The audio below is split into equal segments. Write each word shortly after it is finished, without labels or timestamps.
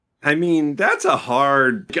I mean, that's a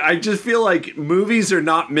hard... I just feel like movies are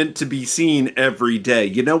not meant to be seen every day.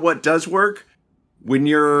 You know what does work? When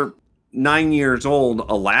you're 9 years old,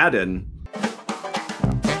 Aladdin.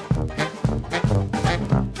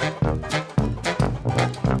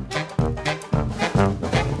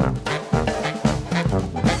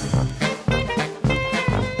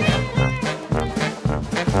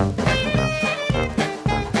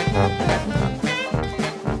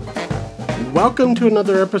 Welcome to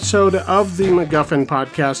another episode of the MacGuffin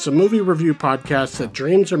Podcast, a movie review podcast that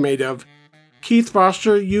dreams are made of. Keith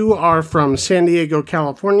Foster, you are from San Diego,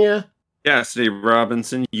 California. Yes, Dave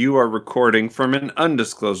Robinson, you are recording from an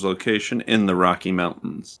undisclosed location in the Rocky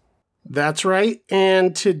Mountains. That's right,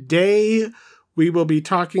 and today we will be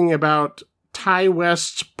talking about Ti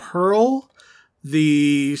West's Pearl,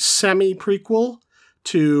 the semi-prequel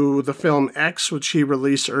to the film X, which he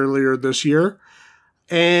released earlier this year.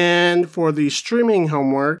 And for the streaming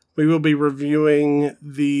homework, we will be reviewing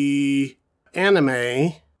the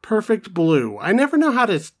anime Perfect Blue. I never know how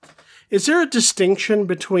to... Is there a distinction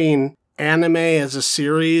between anime as a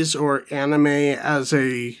series or anime as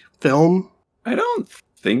a film? I don't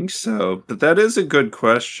think so, but that is a good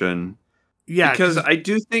question. Yeah, because I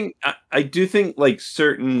do think like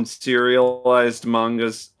certain serialized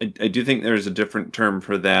mangas, I do think there's a different term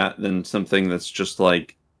for that than something that's just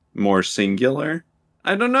like more singular.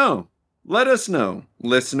 I don't know. Let us know,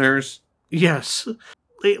 listeners. Yes.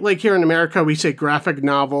 Like here in America, we say graphic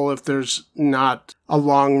novel if there's not a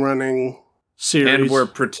long-running series. And we're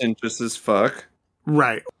pretentious as fuck.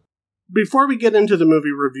 Right. Before we get into the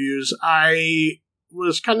movie reviews, I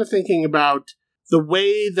was kind of thinking about the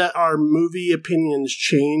way that our movie opinions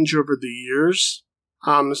change over the years.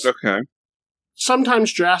 Okay.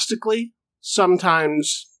 Sometimes drastically,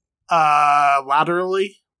 sometimes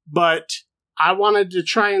laterally, but I wanted to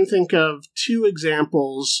try and think of two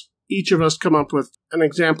examples. Each of us come up with an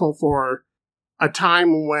example for a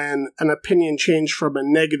time when an opinion changed from a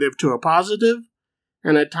negative to a positive,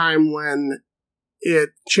 and a time when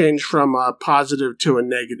it changed from a positive to a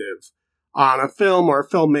negative on a film or a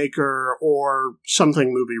filmmaker or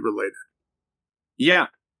something movie related. Yeah.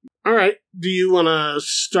 All right. Do you want to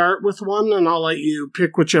start with one, and I'll let you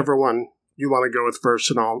pick whichever one you want to go with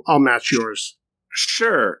first, and I'll match yours.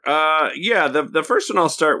 Sure. Yeah, the first one I'll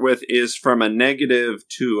start with is from a negative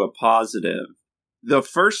to a positive. The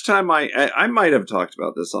first time I might have talked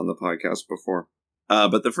about this on the podcast before,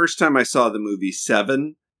 but the first time I saw the movie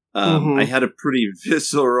Seven, I had a pretty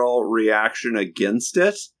visceral reaction against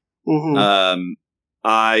it. Mm-hmm.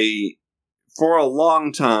 I, for a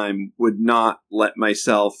long time, would not let that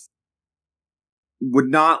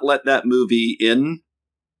movie in.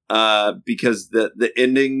 Because the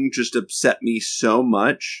ending just upset me so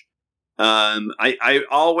much. I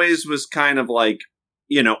always was kind of like,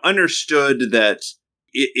 understood that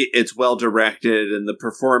it's well directed and the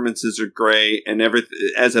performances are great and everything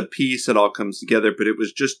as a piece, it all comes together. But it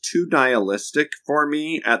was just too nihilistic for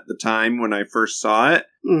me at the time when I first saw it.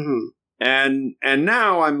 Mm-hmm. And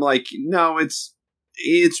now I'm like, no, it's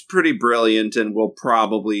pretty brilliant and will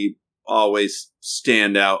probably always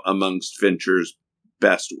stand out amongst Fincher's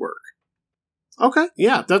best work. Okay,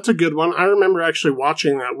 yeah, that's a good one. I remember actually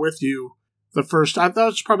watching that with you I thought it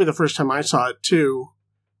was probably the first time I saw it too,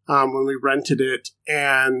 when we rented it,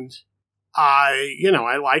 and I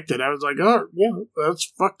liked it. I was like, oh, yeah,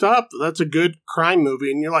 that's fucked up. That's a good crime movie.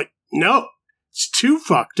 And you're like, no, it's too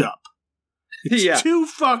fucked up. It's too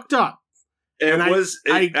fucked up. At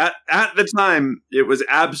the time, it was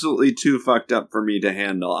absolutely too fucked up for me to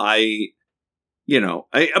handle. I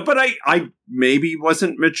maybe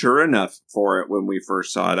wasn't mature enough for it when we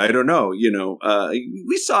first saw it. I don't know.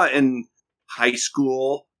 We saw it in high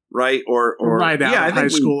school, right? Or right out of high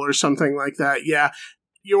school or something like that. Yeah.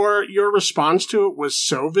 Your response to it was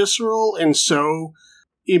so visceral and so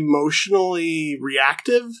emotionally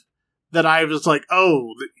reactive that I was like,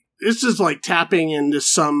 oh, this is like tapping into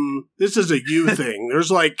this is a you thing.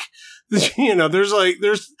 There's like, this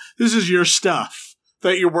is your stuff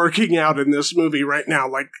that you're working out in this movie right now.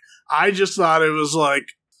 Like, I just thought it was like,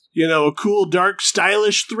 a cool, dark,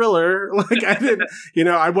 stylish thriller. Like,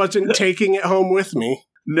 I wasn't taking it home with me.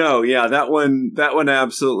 No, yeah, that one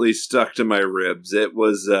absolutely stuck to my ribs. It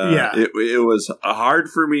was, it was hard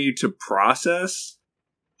for me to process,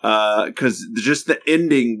 because just the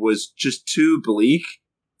ending was just too bleak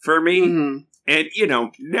for me. Mm-hmm. And,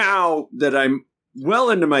 now that I'm well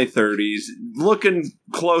into my 30s, looking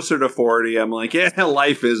closer to 40, I'm like, yeah,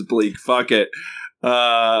 life is bleak. Fuck it.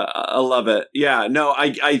 I love it. Yeah, no,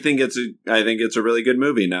 I think it's a really good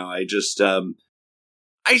movie now. I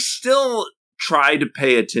still try to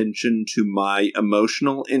pay attention to my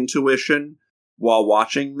emotional intuition while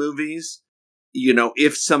watching movies. You know,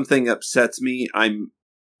 if something upsets me,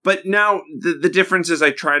 but now the difference is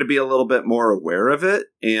I try to be a little bit more aware of it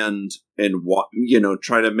and you know,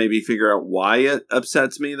 try to maybe figure out why it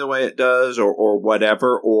upsets me the way it does or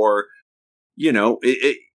whatever, or, you know,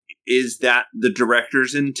 is that the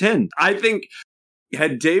director's intent? I think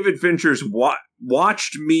had David Fincher's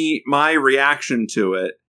watched my reaction to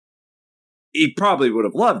it, he probably would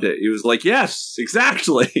have loved it. He was like, yes,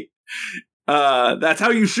 exactly. That's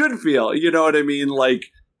how you should feel. You know what I mean? Like,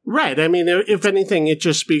 right. I mean, if anything, it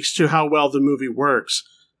just speaks to how well the movie works.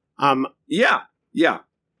 Yeah.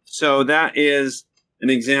 So that is an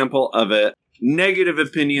example of a negative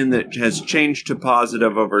opinion that has changed to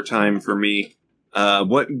positive over time for me.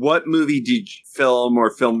 What movie film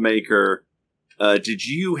or filmmaker did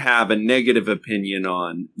you have a negative opinion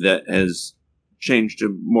on that has changed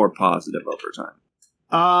to more positive over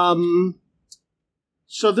time?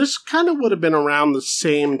 So this kind of would have been around the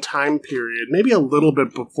same time period, maybe a little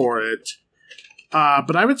bit before it.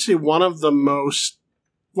 But I would say one of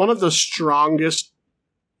the strongest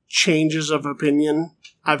changes of opinion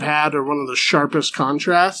I've had, or one of the sharpest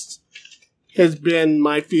contrasts, has been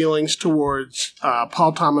my feelings towards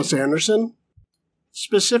Paul Thomas Anderson,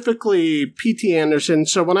 specifically P.T. Anderson.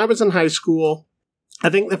 So when I was in high school, I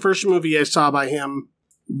think the first movie I saw by him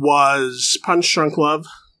was Punch Drunk Love,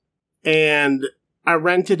 and I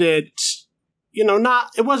rented it, you know,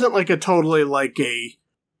 it wasn't like a totally like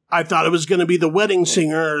I thought it was going to be The Wedding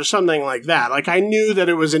Singer or something like that. Like, I knew that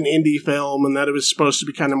it was an indie film and that it was supposed to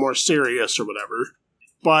be kind of more serious or whatever.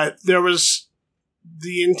 But there was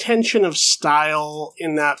the intention of style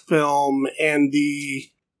in that film, and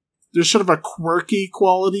there's sort of a quirky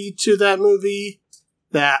quality to that movie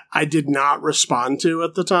that I did not respond to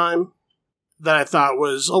at the time, that I thought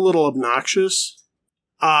was a little obnoxious.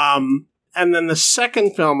 And then the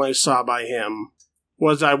second film I saw by him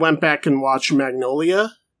was I went back and watched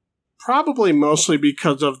Magnolia, probably mostly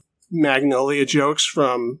because of Magnolia jokes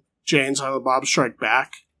from Jay and Silent Bob Strike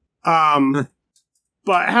Back.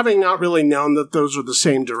 But having not really known that those were the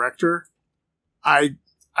same director, I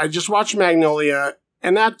just watched Magnolia,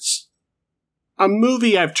 and that's a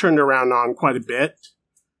movie I've turned around on quite a bit.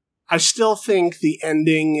 I still think the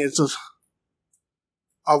ending is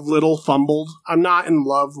a little fumbled. I'm not in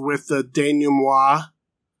love with the denouement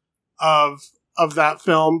of that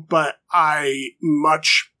film, but I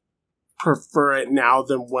much prefer it now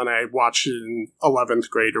than when I watched it in 11th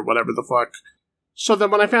grade or whatever the fuck. So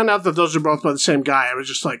then when I found out that those are both by the same guy, I was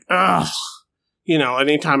just like, ugh. You know,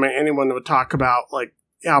 anytime anyone would talk about, like,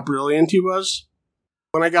 how brilliant he was.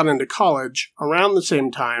 When I got into college, around the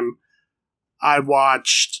same time, I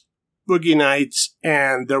watched Boogie Nights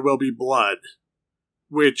and There Will Be Blood,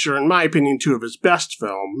 which are, in my opinion, two of his best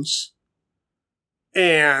films.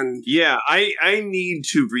 And yeah, I need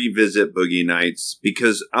to revisit Boogie Nights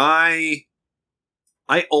because I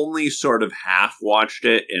only sort of half watched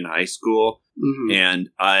it in high school, and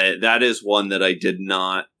that is one that I did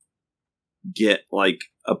not get like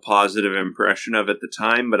a positive impression of at the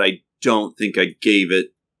time, but I don't think I gave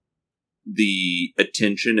it the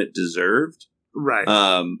attention it deserved. Right.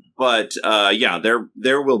 But yeah,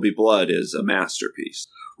 There Will Be Blood is a masterpiece.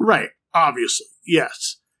 Right. Obviously.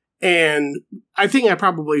 Yes. And I think I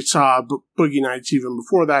probably saw Boogie Nights even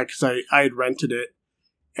before that because I had rented it.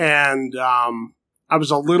 And I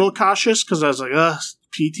was a little cautious because I was like,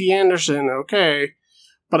 P.T. Anderson, okay.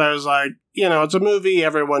 But I was like, you know, it's a movie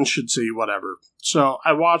everyone should see, whatever. So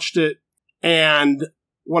I watched it, and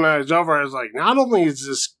when I was over, I was like, not only is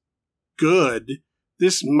this good,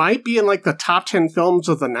 this might be in like the top 10 films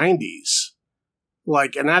of the 90s.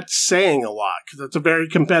 Like, and that's saying a lot because it's a very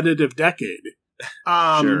competitive decade.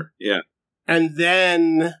 Sure, yeah. And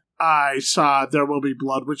then I saw There Will Be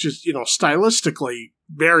Blood, which is, you know, stylistically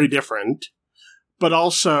very different, but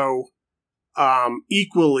also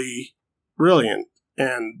equally brilliant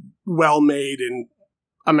and well made and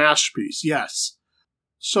a masterpiece, yes.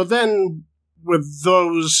 So then, with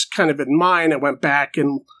those kind of in mind, I went back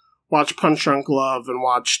and watched Punch Drunk Love and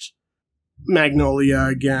watched Magnolia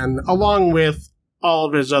again, along with all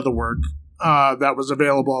of his other work that was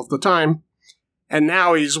available at the time. And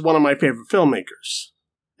now he's one of my favorite filmmakers.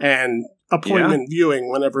 And appointment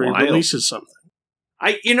viewing whenever he releases something.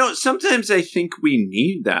 Sometimes I think we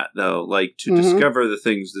need that, though, like to discover the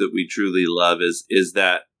things that we truly love is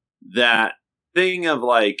that thing of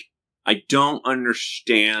like, I don't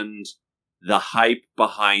understand the hype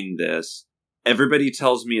behind this. Everybody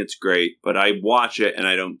tells me it's great, but I watch it and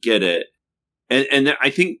I don't get it. And I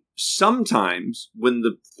think sometimes when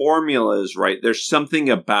the formula is right, there's something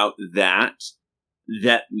about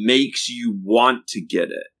that makes you want to get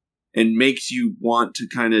it and makes you want to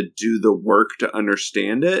kind of do the work to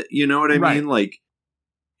understand it. You know what I mean? Like,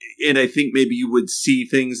 and I think maybe you would see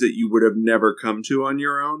things that you would have never come to on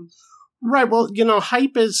your own. Right. Well,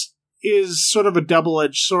 hype is sort of a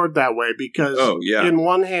double-edged sword that way, because in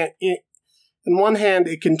one hand,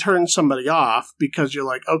 it can turn somebody off because you're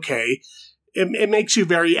like, okay, it makes you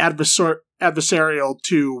very adversarial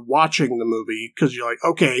to watching the movie because you're like,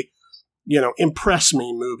 okay, impress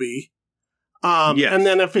me, movie. And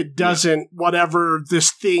then if it doesn't, whatever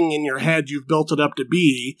this thing in your head you've built it up to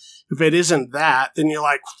be, if it isn't that, then you're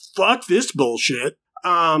like, fuck this bullshit.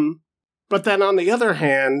 But then on the other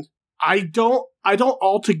hand, I don't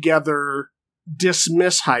altogether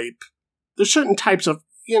dismiss hype. There's certain types of,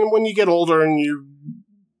 when you get older and you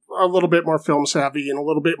are a little bit more film savvy and a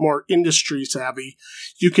little bit more industry savvy,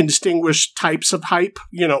 you can distinguish types of hype,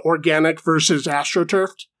 organic versus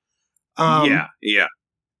astroturfed. Yeah.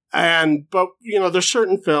 But there's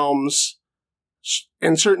certain films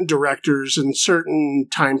and certain directors and certain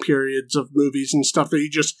time periods of movies and stuff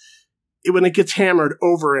that when it gets hammered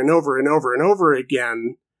over and over and over and over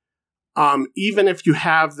again, even if you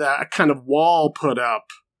have that kind of wall put up,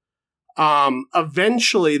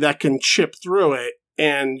 eventually that can chip through it.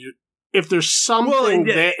 And if there's something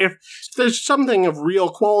there, if there's something of real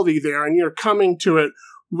quality there and you're coming to it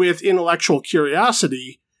with intellectual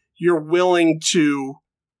curiosity, you're willing to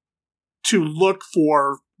look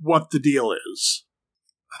for what the deal is.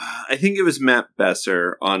 I think it was Matt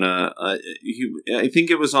Besser on I think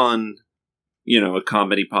it was on, a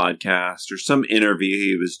comedy podcast or some interview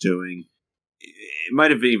he was doing. It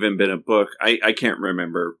might have even been a book. I can't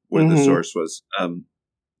remember what the source was.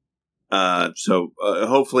 So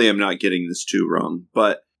hopefully I'm not getting this too wrong,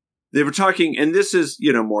 but they were talking, and this is,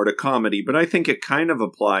 more to comedy, but I think it kind of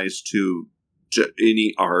applies to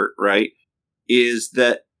any art, right? Is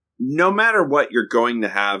that no matter what, you're going to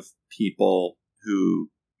have people who,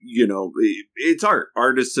 it's art.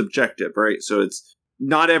 Art is subjective, right? So it's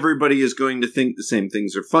not everybody is going to think the same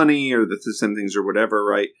things are funny or that the same things are whatever,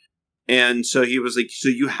 right? And so he was like, so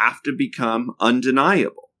you have to become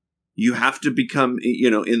undeniable. You have to become,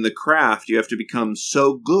 in the craft, you have to become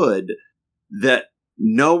so good that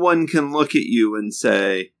no one can look at you and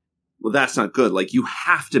say, well, that's not good. Like, you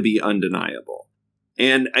have to be undeniable.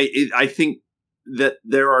 And I think that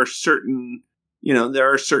there are certain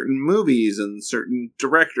movies and certain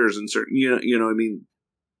directors and certain,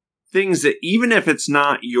 things that even if it's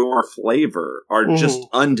not your flavor are just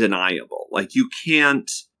undeniable. Like, you can't,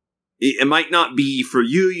 it might not be for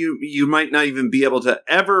you. You might not even be able to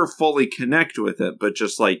ever fully connect with it, but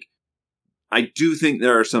just like, I do think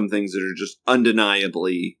there are some things that are just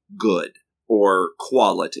undeniably good or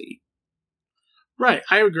quality. Right.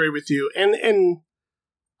 I agree with you. And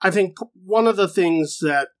I think one of the things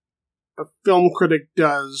that a film critic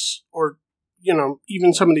does, or,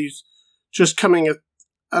 even somebody's just coming at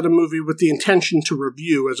a movie with the intention to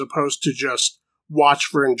review as opposed to just watch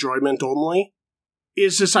for enjoyment only,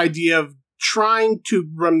 is this idea of trying to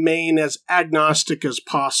remain as agnostic as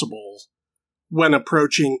possible when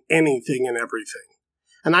approaching anything and everything.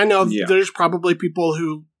 And I know there's probably people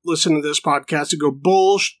who listen to this podcast and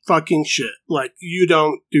go, fucking shit. Like, you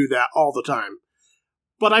don't do that all the time.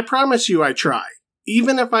 But I promise you I try.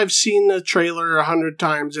 Even if I've seen the trailer 100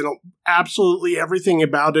 times and absolutely everything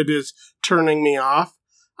about it is turning me off,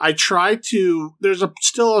 I try to, there's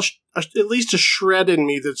still at least a shred in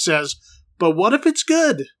me that says, but what if it's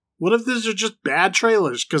good? What if these are just bad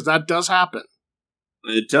trailers? Because that does happen.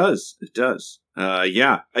 It does.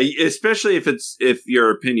 Especially if your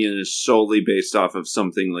opinion is solely based off of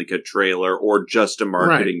something like a trailer or just a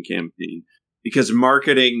marketing campaign. Because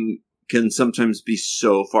marketing can sometimes be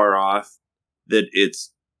so far off that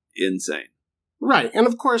it's insane. Right. And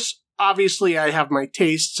of course, obviously I have my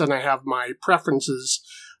tastes and I have my preferences.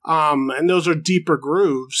 And those are deeper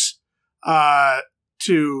grooves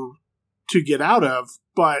to get out of.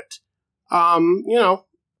 But,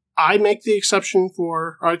 I make the exception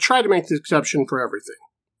or I try to make the exception for everything.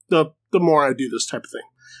 The more I do this type of thing.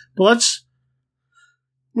 But let's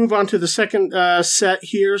move on to the second set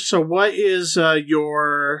here. So what is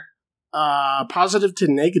your positive to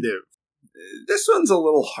negative? This one's a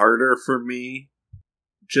little harder for me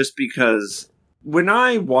just because when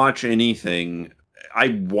I watch anything, I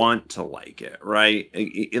want to like it, right?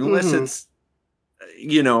 Unless it's,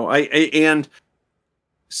 and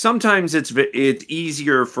sometimes it's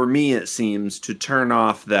easier for me, it seems, to turn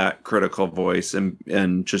off that critical voice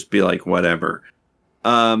and just be like, whatever.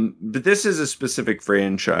 But this is a specific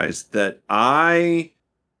franchise that I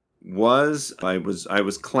was. I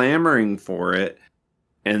was clamoring for it,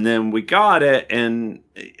 and then we got it, and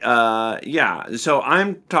yeah. So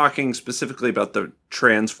I'm talking specifically about the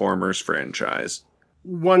Transformers franchise.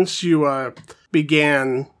 Once you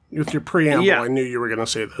began with your preamble, Yeah. I knew you were going to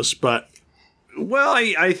say this, but Well,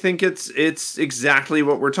 I think it's exactly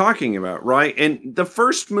what we're talking about, right? And the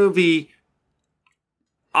first movie,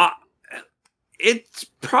 it's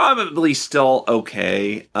probably still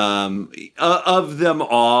okay. Of them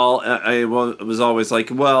all, I was always like,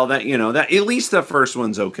 well, that that at least the first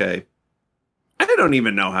one's okay. I don't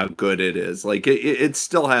even know how good it is. Like it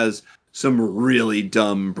still has some really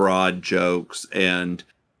dumb broad jokes and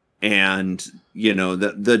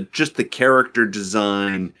the just the character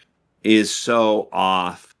design is so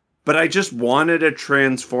off. But I just wanted a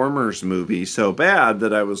Transformers movie so bad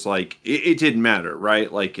that I was like, it didn't matter,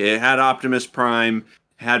 right? Like it had Optimus Prime,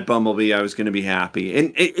 had Bumblebee, I was going to be happy.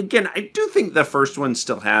 And again, I do think the first one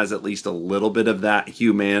still has at least a little bit of that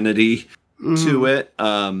humanity to it.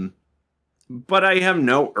 But I have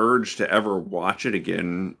no urge to ever watch it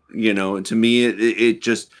again. To me, it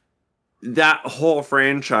just, that whole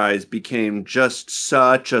franchise became just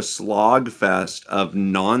such a slog fest of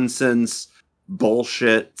nonsense,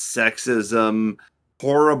 bullshit, sexism,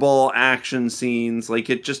 horrible action scenes.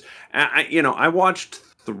 Like it just, I watched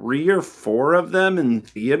 3 or 4 of them in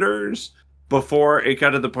theaters before it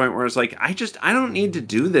got to the point where it's like, I don't need to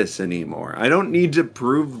do this anymore. I don't need to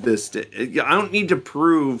prove I don't need to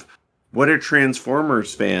prove what a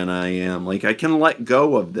Transformers fan I am. Like I can let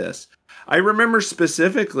go of this. I remember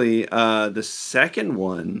specifically the second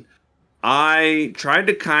one, I tried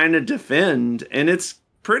to kind of defend, and it's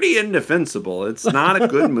pretty indefensible. It's not a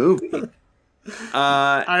good movie.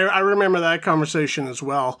 I remember that conversation as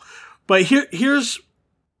well. But here's,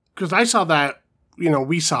 because I saw that,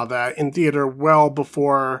 we saw that in theater well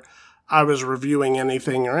before I was reviewing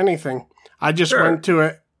anything. I just went to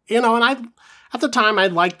it, and at the time I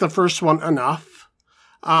liked the first one enough.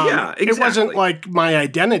 Yeah, exactly. It wasn't like my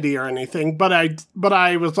identity or anything, but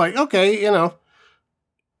I was like, okay,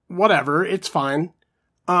 whatever, it's fine.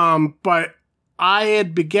 But I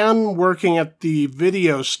had begun working at the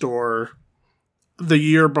video store the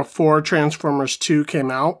year before Transformers 2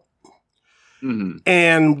 came out. Mm-hmm.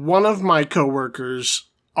 And one of my coworkers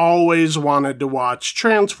always wanted to watch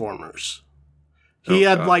Transformers. He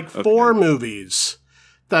had like 4 movies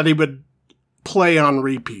that he would play on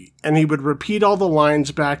repeat, and he would repeat all the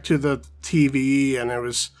lines back to the TV, and it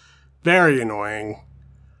was very annoying.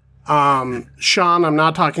 Sean, I'm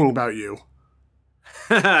not talking about you.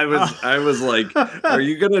 I was like, are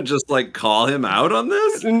you gonna just like call him out on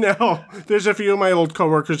this? No, there's a few of my old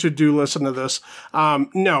coworkers who do listen to this.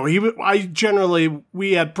 No,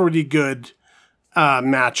 we had pretty good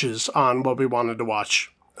matches on what we wanted to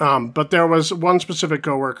watch. But there was one specific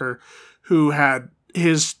coworker who had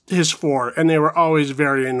his 4, and they were always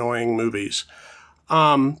very annoying movies.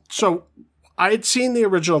 So I had seen the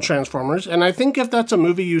original Transformers, and I think if that's a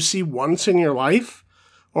movie you see once in your life,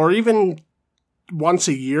 or even once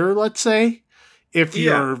a year, let's say, if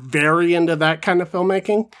you're very into that kind of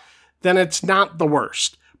filmmaking, then it's not the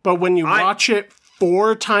worst. But when you watch it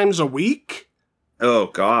 4 times a week, oh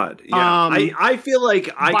God, yeah, I feel like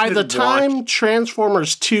by the time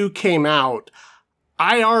Transformers 2 came out,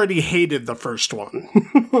 I already hated the first one.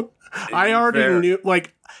 I already knew,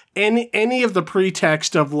 like, any of the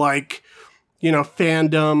pretext of, like,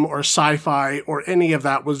 fandom or sci-fi or any of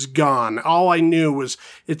that was gone. All I knew was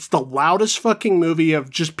it's the loudest fucking movie of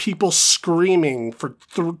just people screaming for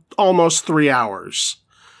almost 3 hours.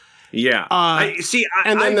 Yeah.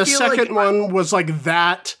 And then the second one was like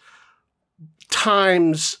that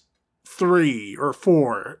times 3 or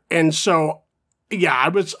 4. And so, yeah, I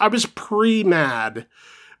was pre-mad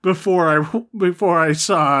before I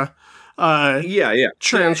saw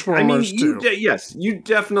Transformers 2. Yes, you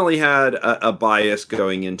definitely had a bias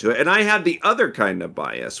going into it. And I had the other kind of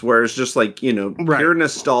bias where it's just like, pure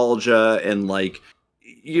nostalgia and like,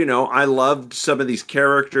 I loved some of these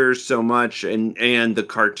characters so much, and the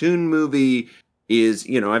cartoon movie is,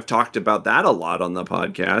 I've talked about that a lot on the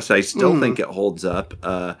podcast. I still think it holds up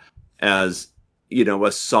as,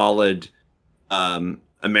 a solid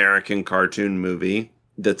American cartoon movie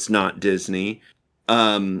that's not Disney.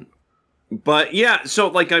 But yeah, so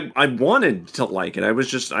like I wanted to like it. I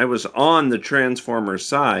was on the Transformers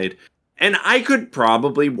side, and I could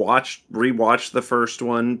probably rewatch the first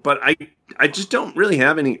one, but I just don't really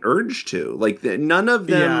have any urge to. Like none of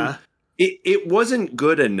them. Yeah. It wasn't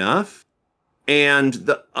good enough, and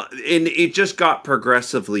it just got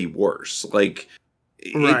progressively worse. Like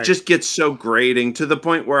it just gets so grating to the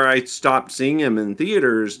point where I stopped seeing him in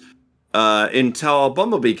theaters. until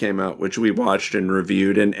Bumblebee came out, which we watched and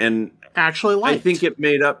reviewed, and Actually liked. I think it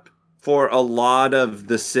made up for a lot of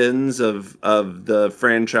the sins of the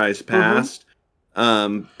franchise past.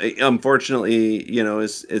 Unfortunately,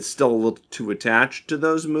 it's still a little too attached to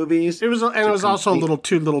those movies. It was also a little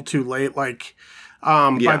too late. Like,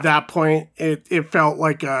 by that point, it felt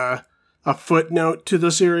like a footnote to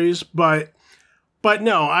the series. But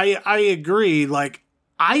no, I agree. Like,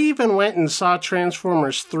 I even went and saw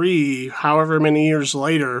Transformers 3, however many years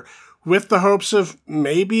later, with the hopes of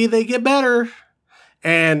maybe they get better.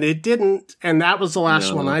 And it didn't. And that was the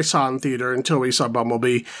last one I saw in theater until we saw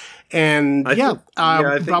Bumblebee. And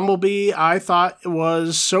Bumblebee, I thought it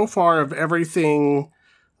was, so far of everything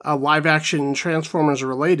live action Transformers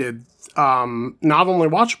related, not only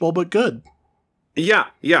watchable, but good. Yeah.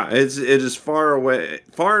 It is far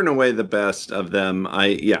and away the best of them.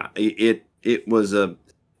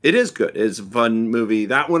 It is good. It's a fun movie.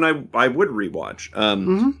 That one I would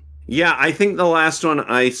rewatch. Yeah, I think the last one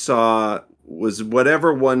I saw was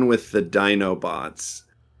whatever one with the Dinobots.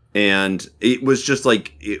 And it was just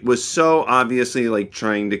like, it was so obviously like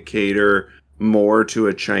trying to cater more to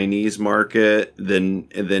a Chinese market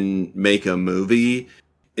than make a movie.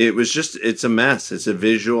 It was just, it's a mess. It's a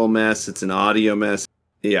visual mess. It's an audio mess.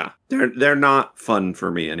 Yeah, they're not fun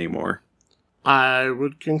for me anymore. I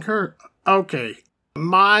would concur. Okay,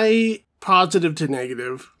 my positive to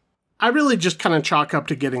negative, I really just kind of chalk up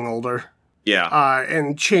to getting older. Yeah.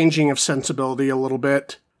 And changing of sensibility a little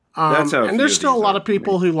bit. That's how. And there's still a lot of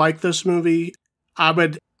people who like this movie. I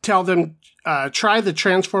would tell them, try the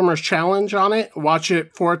Transformers Challenge on it. Watch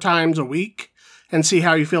it 4 times a week and see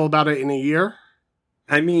how you feel about it in a year.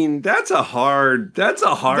 I mean, that's a hard.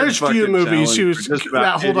 There's few movies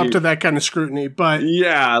that hold up to that kind of scrutiny, but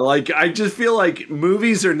yeah, like I just feel like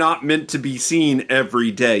movies are not meant to be seen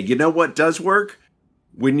every day. You know what does work?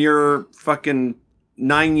 When you're fucking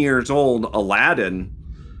 9 years old, Aladdin.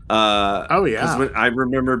 Oh yeah. When I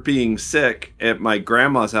remember being sick at my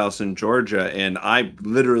grandma's house in Georgia, and I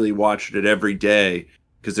literally watched it every day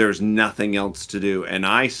because there was nothing else to do, and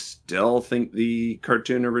I still think the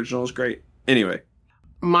cartoon original is great. Anyway.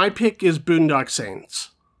 My pick is Boondock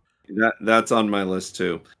Saints. That's on my list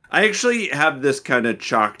too. I actually have this kind of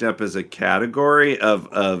chalked up as a category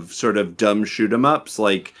of sort of dumb shoot 'em ups,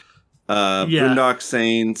 like Boondock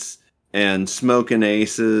Saints and Smokin'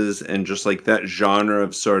 Aces, and just like that genre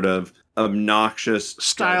of sort of obnoxious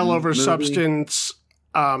style over movie. Substance,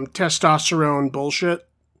 testosterone bullshit.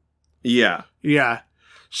 Yeah.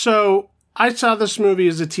 So I saw this movie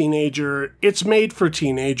as a teenager. It's made for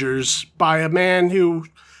teenagers by a man who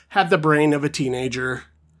had the brain of a teenager.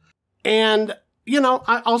 And,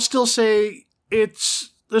 I'll still say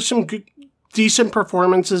there's some good, decent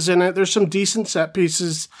performances in it. There's some decent set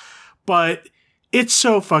pieces, but it's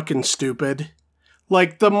so fucking stupid.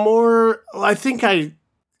 Like, the more, I think I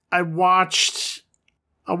watched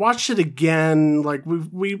it again. Like,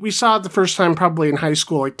 we saw it the first time probably in high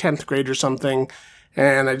school, like 10th grade or something.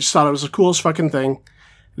 And I just thought it was the coolest fucking thing.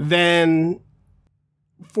 Then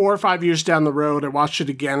 4 or 5 years down the road, I watched it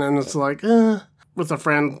again, and it's like, with a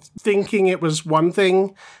friend, thinking it was one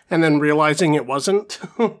thing and then realizing it wasn't.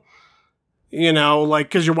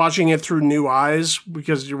 Because you're watching it through new eyes,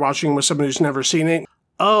 because you're watching with somebody who's never seen it.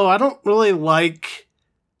 Oh, I don't really like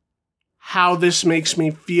how this makes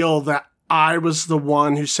me feel that I was the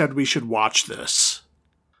one who said we should watch this.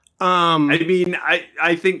 I mean,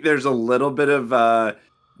 I think there's a little bit of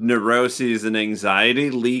neuroses and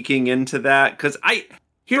anxiety leaking into that, because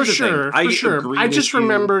here's the thing. For sure. I just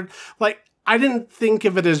remembered, like, I didn't think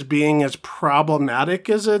of it as being as problematic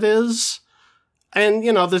as it is. And,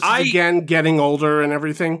 this is, again, getting older and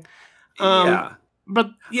everything. Yeah.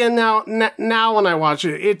 But, yeah, now when I watch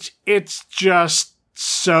it, it's just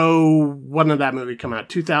so... When did that movie come out?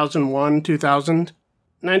 2001, 2000?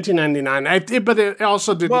 1999. But it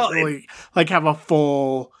also didn't really have a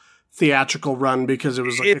full theatrical run because it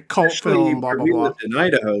was like a cult film, blah, blah, blah. In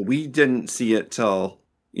Idaho, we didn't see it till,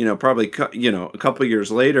 probably, a couple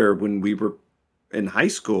years later when we were in high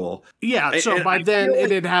school. Yeah, so by then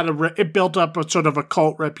it built up a sort of a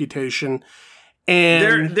cult reputation.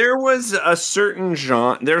 And there was a certain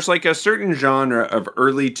genre, there's like a certain genre of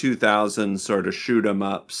early 2000s sort of shoot 'em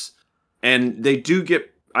ups. And they do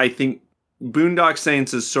get, I think, Boondock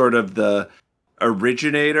Saints is sort of the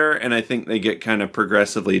originator, and I think they get kind of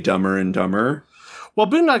progressively dumber and dumber. Well,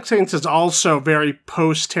 Boondock Saints is also very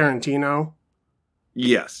post-Tarantino.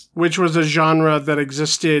 Yes. Which was a genre that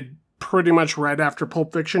existed pretty much right after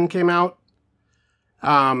Pulp Fiction came out.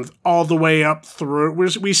 All the way up through.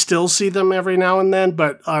 We still see them every now and then,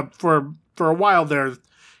 but for a while there,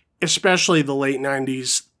 especially the late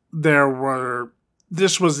 90s,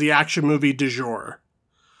 this was the action movie du jour.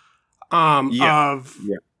 Motor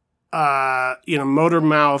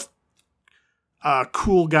mouth,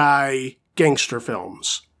 cool guy gangster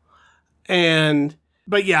films.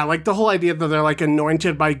 But yeah, like the whole idea that they're like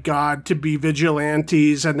anointed by God to be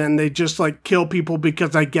vigilantes and then they just like kill people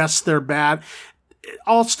because I guess they're bad.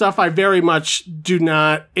 All stuff I very much do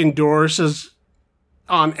not endorse as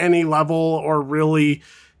on any level or really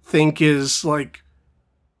think is like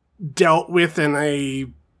dealt with in a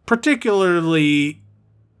particularly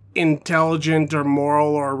intelligent or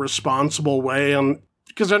moral or responsible way.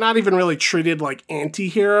 Because they're not even really treated like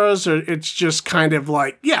anti-heroes. Or it's just kind of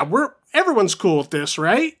like, yeah, everyone's cool with this,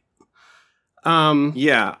 right?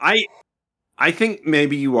 Yeah, I think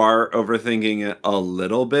maybe you are overthinking it a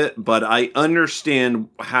little bit, but I understand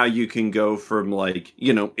how you can go from like,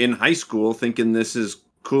 in high school thinking this is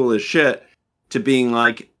cool as shit to being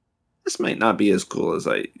like, this might not be as cool as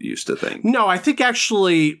I used to think. No, I think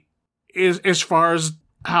actually, as far as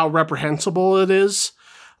how reprehensible it is,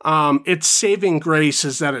 its saving grace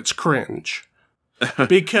is that it's cringe.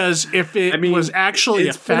 Because if it was actually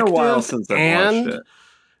effective, been a while since I've watched it.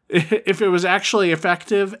 If it was actually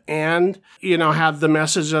effective and, had the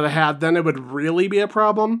message that it had, then it would really be a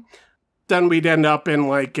problem. Then we'd end up in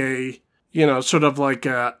like a, sort of like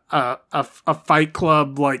a Fight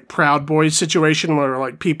Club, like Proud Boys situation where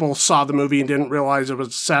like people saw the movie and didn't realize it was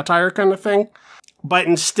a satire kind of thing. But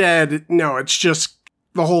instead, no, it's just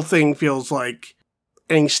the whole thing feels like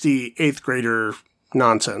angsty 8th grader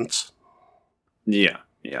nonsense. Yeah.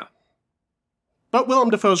 But Willem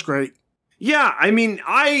Dafoe's great. Yeah, I mean,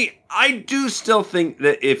 I do still think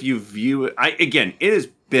that if you view it, it has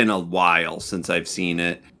been a while since I've seen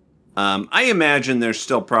it. I imagine there's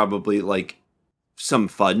still probably like some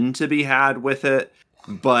fun to be had with it,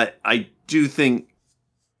 but I do think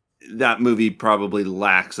that movie probably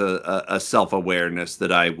lacks a self-awareness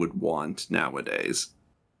that I would want nowadays.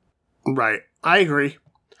 Right, I agree.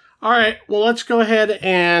 All right, well, let's go ahead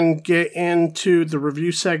and get into the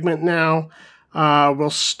review segment now. We'll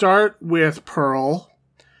start with Pearl,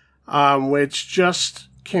 which just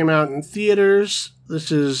came out in theaters.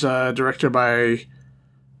 This is directed by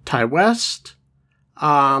Ti West.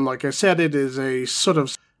 Like I said, it is a sort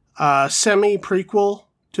of semi-prequel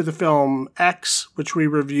to the film X, which we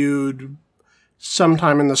reviewed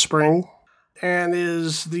sometime in the spring, and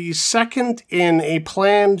is the second in a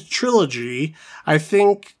planned trilogy. I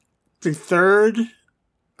think the third,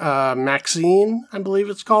 Maxine, I believe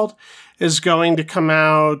it's called, is going to come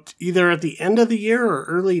out either at the end of the year or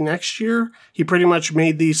early next year. He pretty much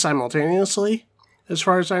made these simultaneously, as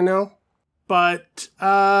far as I know. But,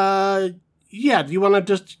 do you want to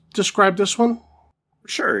just describe this one?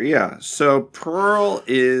 Sure, yeah. So Pearl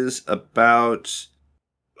is about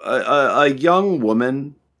a young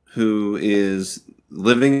woman who is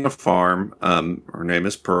living on a farm. Her name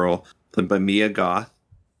is Pearl, played by Mia Goth.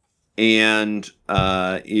 And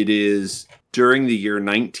it is during the year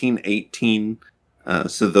 1918.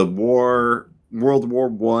 So the World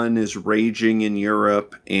War I is raging in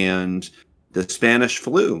Europe, and the Spanish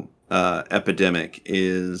flu epidemic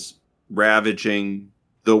is ravaging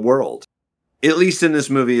the world. At least in this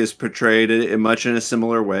movie is portrayed in much in a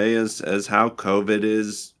similar way as how COVID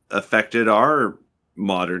is affected our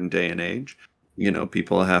modern day and age.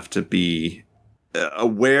 People have to be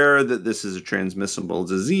aware that this is a transmissible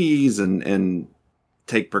disease and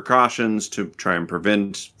take precautions to try and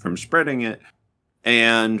prevent from spreading it.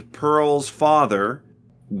 And Pearl's father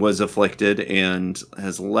was afflicted and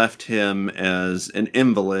has left him as an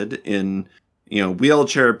invalid in,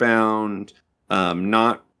 wheelchair bound,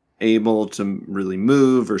 not able to really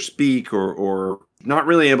move or speak or not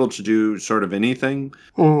really able to do sort of anything.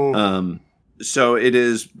 So it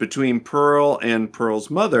is between Pearl and Pearl's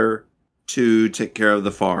mother to take care of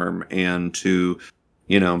the farm and to,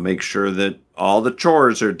 make sure that all the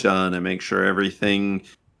chores are done and make sure everything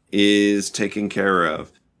is taken care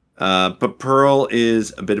of. But Pearl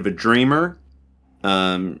is a bit of a dreamer.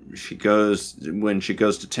 When she goes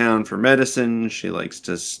to town for medicine, she likes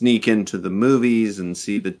to sneak into the movies and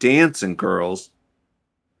see the dancing girls.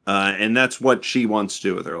 And that's what she wants to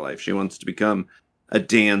do with her life. She wants to become a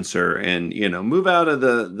dancer and, move out of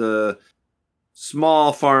the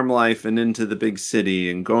small farm life and into the big city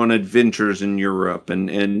and go on adventures in Europe.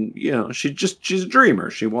 And she's a dreamer.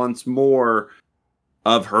 She wants more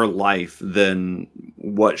of her life than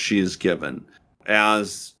what she is given.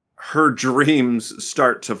 As her dreams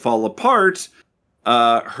start to fall apart,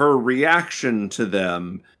 her reaction to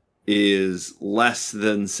them is less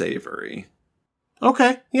than savory.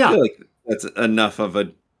 Okay, yeah. I feel like that's enough of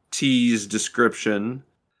a tease description.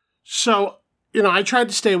 So I tried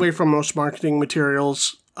to stay away from most marketing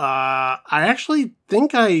materials. I actually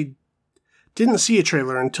think I didn't see a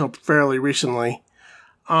trailer until fairly recently.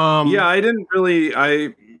 Yeah, I didn't really.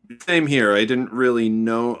 Same here. I didn't really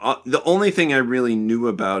know. The only thing I really knew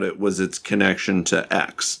about it was its connection to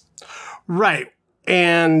X. Right,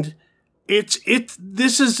 and it's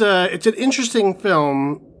an interesting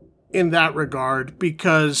film in that regard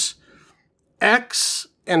because X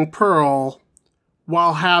and Pearl,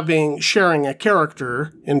 while sharing a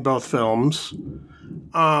character in both films,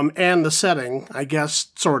 and the setting, I guess,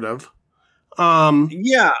 sort of.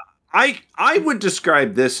 Yeah, I would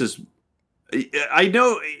describe this as. I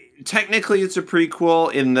know technically it's a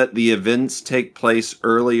prequel in that the events take place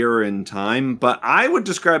earlier in time, but I would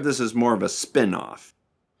describe this as more of a spin-off.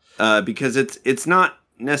 Because it's not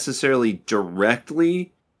necessarily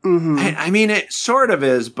directly. Mm-hmm. I mean, it sort of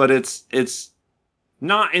is, but it's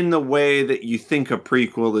not in the way that you think a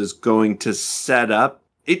prequel is going to set up.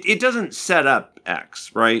 It doesn't set up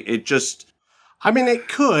X, right? It just... I mean, it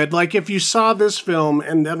could. Like, if you saw this film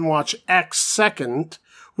and then watch X second,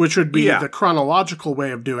 which would be the chronological way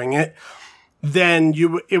of doing it, then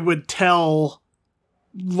it would tell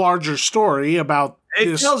larger story about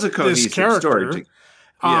this character. Story.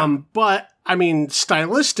 But, I mean,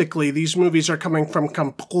 stylistically, these movies are coming from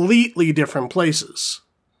completely different places.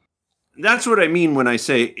 That's what I mean when I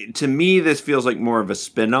say, to me, this feels like more of a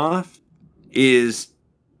spin-off,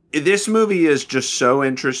 this movie is just so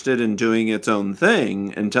interested in doing its own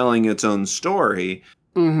thing and telling its own story.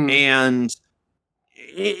 Mm-hmm. And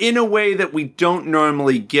in a way that we don't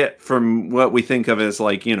normally get from what we think of as,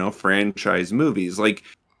 like, franchise movies. Like,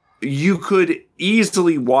 you could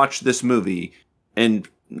easily watch this movie and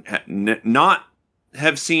not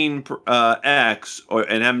have seen X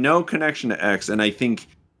and have no connection to X, and I think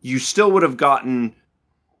you still would have gotten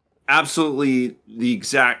absolutely the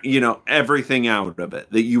exact, everything out of it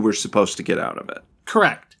that you were supposed to get out of it.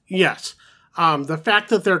 Correct. Yes. The fact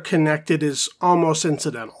that they're connected is almost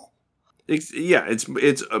incidental.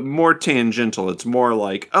 It's more tangential. It's more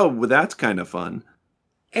like, oh, well, that's kind of fun.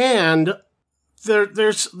 And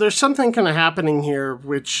there's something kind of happening here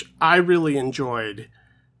which I really enjoyed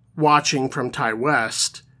watching from Ti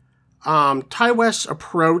West. Ti West's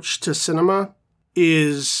approach to cinema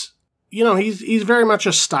is, he's very much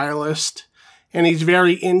a stylist, and he's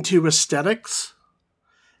very into aesthetics.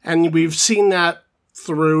 And we've seen that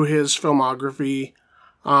through his filmography.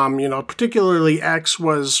 Particularly X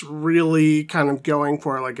was really kind of going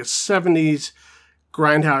for like a 70s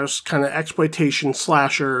grindhouse kind of exploitation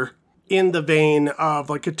slasher in the vein of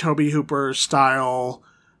like a Tobe Hooper style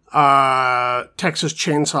Texas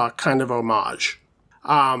Chainsaw kind of homage.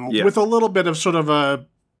 With a little bit of sort of a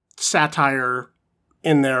satire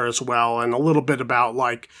in there as well, and a little bit about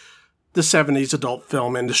like the 70s adult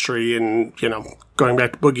film industry and, going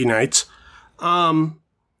back to Boogie Nights.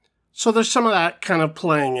 So there's some of that kind of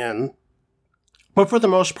playing in. But for the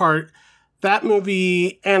most part, that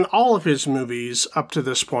movie and all of his movies up to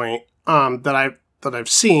this point that I've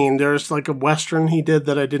seen, there's like a Western he did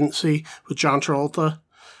that I didn't see with John Travolta.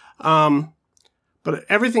 But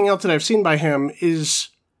everything else that I've seen by him is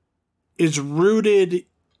rooted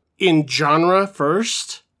in genre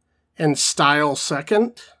first and style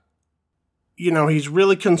second. He's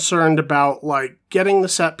really concerned about like getting the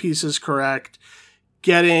set pieces correct,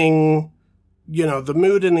 getting, the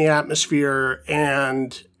mood and the atmosphere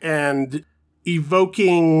and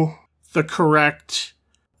evoking the correct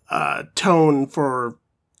tone for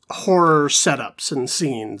horror setups and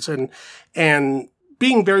scenes and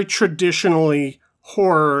being very traditionally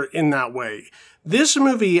horror in that way. This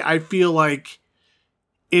movie, I feel like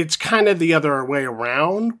it's kind of the other way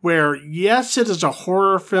around, where yes, it is a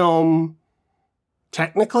horror film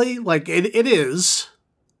technically, like it is.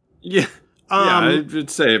 Yeah. I would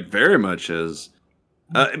say it very much is.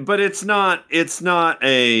 But it's not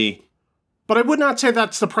a... But I would not say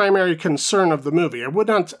that's the primary concern of the movie. I would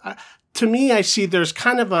not... to me, I see there's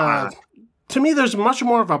kind of a... To me, there's much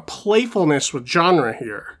more of a playfulness with genre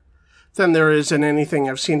here than there is in anything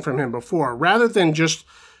I've seen from him before. Rather than just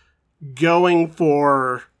going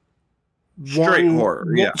for...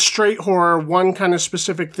 Straight horror, one kind of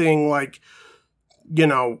specific thing, like,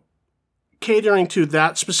 catering to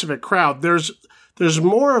that specific crowd. There's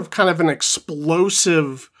more of kind of an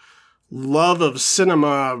explosive love of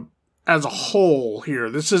cinema as a whole here.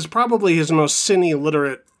 This is probably his most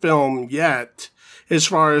cine-literate film yet, as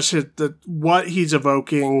far as what he's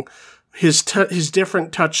evoking, his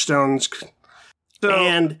different touchstones,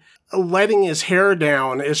 and letting his hair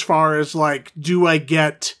down as far as like, do I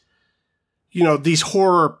get, these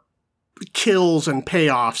horror kills and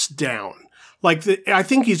payoffs down? Like, I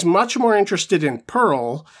think he's much more interested in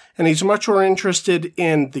Pearl, and he's much more interested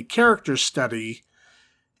in the character study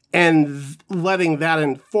and letting that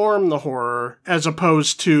inform the horror as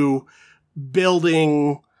opposed to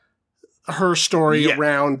building her story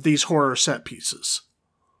around these horror set pieces.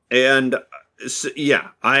 And yeah,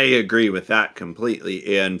 I agree with that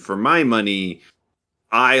completely. And for my money,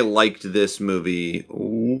 I liked this movie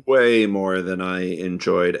way more than I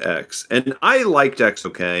enjoyed X. And I liked X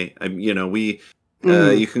okay. You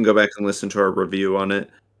can go back and listen to our review on it.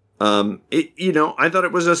 I thought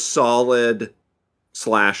it was a solid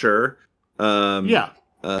slasher. But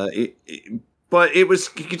it was,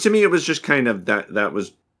 to me, it was just kind of that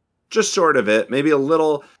was just sort of it. Maybe a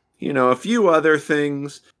little, a few other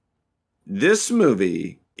things. This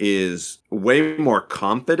movie is way more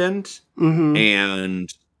confident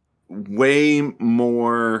and way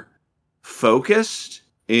more focused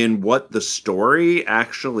in what the story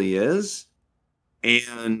actually is,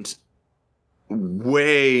 and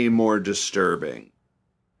way more disturbing.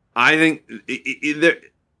 I think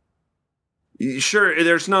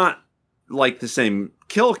there's not like the same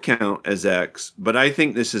kill count as X, but I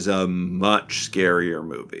think this is a much scarier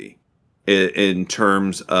movie in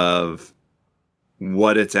terms of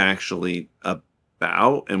what it's actually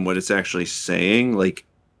about and what it's actually saying. Like,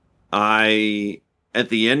 at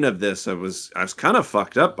the end of this, I was kind of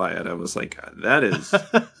fucked up by it. I was like, that is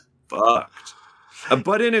fucked.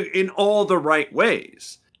 But in all the right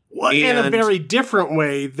ways. Well, in a very different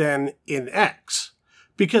way than in X.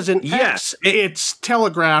 Because in X, it's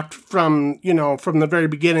telegraphed from the very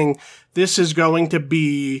beginning, this is going to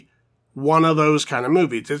be one of those kind of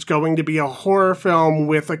movies. It's going to be a horror film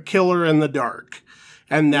with a killer in the dark.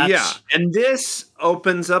 And that's... and this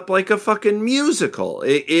opens up like a fucking musical.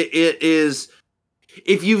 It is...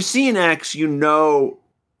 If you've seen X,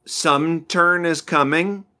 some turn is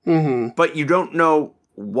coming, but you don't know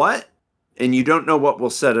what, and you don't know what will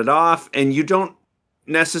set it off, and you don't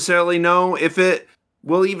necessarily know if it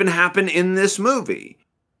will even happen in this movie.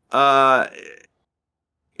 It's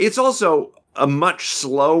also a much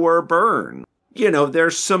slower burn.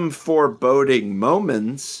 There's some foreboding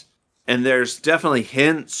moments, and there's definitely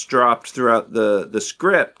hints dropped throughout the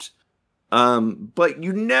script. But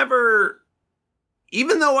you never...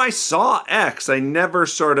 Even though I saw X, I never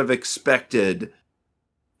sort of expected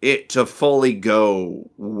it to fully go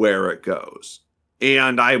where it goes.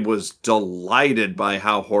 And I was delighted by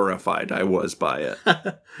how horrified I was by it.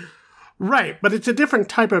 Right, but it's a different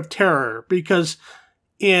type of terror, because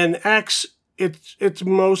in X, it's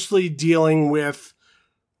mostly dealing with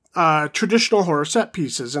traditional horror set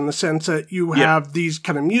pieces, in the sense that you have these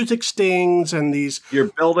kind of music stings and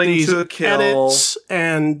you're building these to a kill edits,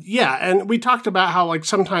 and we talked about how like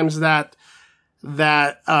sometimes that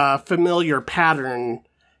familiar pattern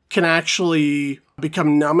can actually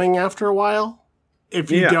become numbing after a while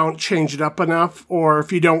if you don't change it up enough, or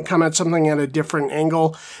if you don't come at something at a different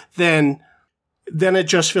angle, then it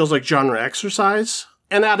just feels like genre exercise.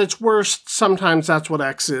 And at its worst, sometimes that's what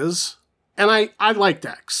X is. And I liked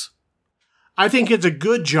X. I think it's a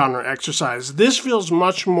good genre exercise. This feels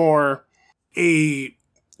much more a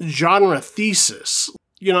genre thesis.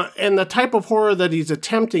 And the type of horror that he's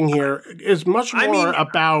attempting here is much more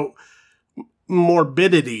about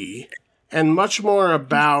morbidity and much more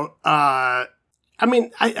about... I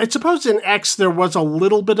suppose in X there was a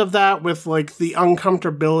little bit of that with like the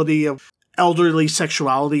uncomfortability of elderly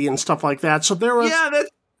sexuality and stuff like that. So there was...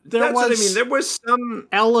 That's what I mean. There was some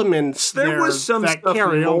elements there. There was some that stuff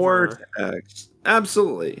carry more over. To X.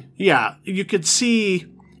 Absolutely. Yeah, you could see,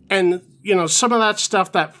 and some of that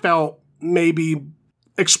stuff that felt maybe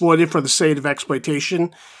exploited for the sake of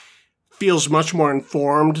exploitation feels much more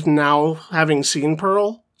informed now, having seen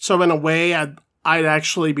Pearl. So in a way, I'd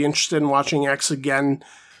actually be interested in watching X again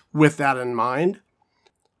with that in mind.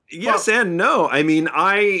 Yes and no. I mean,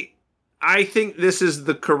 I think this is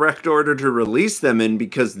the correct order to release them in,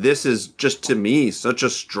 because this is just, to me, such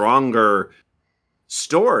a stronger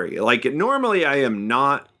story. Like, normally I'm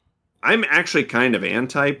actually kind of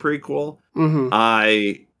anti-prequel. In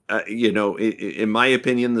my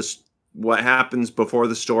opinion, what happens before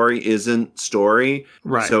the story isn't story.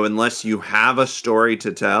 Right. So unless you have a story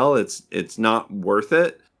to tell, it's not worth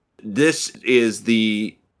it. This is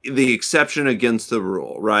the exception against the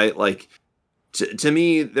rule, right? Like, to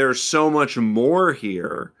me, there's so much more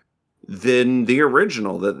here than the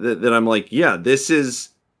original that I'm like, yeah, this is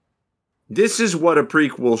what a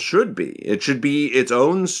prequel should be. It should be its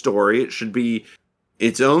own story. It should be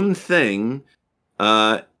its own thing.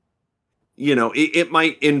 It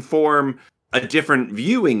might inform a different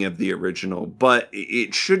viewing of the original, but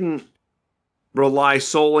it shouldn't rely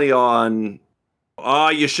solely on oh,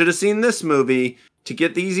 you should have seen this movie to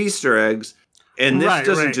get these Easter eggs. And this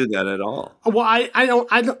doesn't do that at all. Well,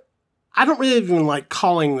 I don't really even like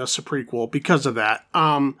calling this a prequel because of that.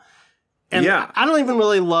 And I don't even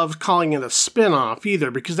really love calling it a spin-off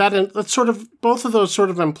either, because that's sort of, both of those sort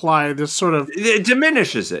of imply this sort of... It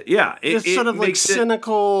diminishes it, yeah. This sort of like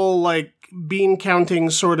cynical, like bean counting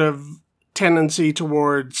sort of tendency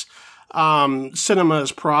towards cinema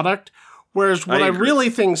as product. Whereas what I really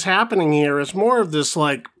think's happening here is more of this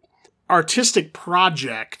like artistic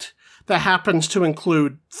project that happens to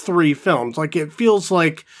include 3 films. Like it feels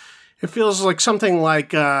like something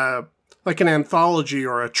like an anthology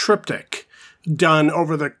or a triptych done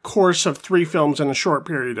over the course of 3 films in a short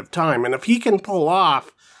period of time. And if he can pull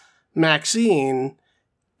off Maxine,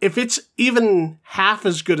 if it's even half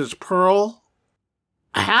as good as Pearl,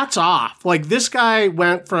 hats off. Like, this guy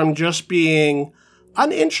went from just being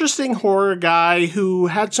an interesting horror guy who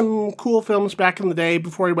had some cool films back in the day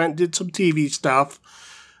before he went and did some TV stuff,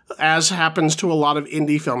 as happens to a lot of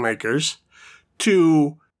indie filmmakers,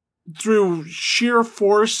 to, through sheer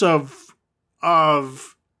force of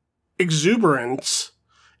exuberance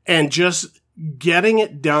and just getting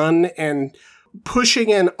it done and pushing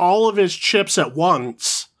in all of his chips at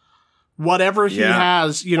once, whatever he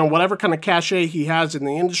has, whatever kind of cachet he has in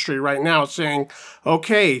the industry right now, saying,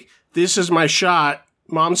 okay, this is my shot,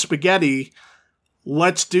 Mom Spaghetti,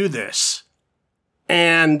 let's do this.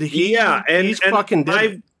 And he's fucking did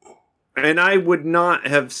it. And I would not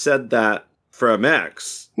have said that from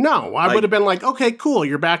X. No, I would have been like, okay, cool,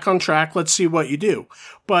 you're back on track, let's see what you do.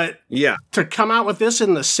 But to come out with this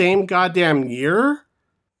in the same goddamn year?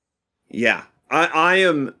 Yeah.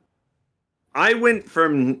 I went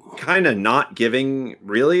from kind of not giving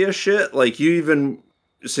really a shit. Like, you even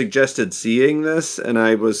suggested seeing this, and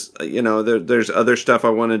I was, there's other stuff I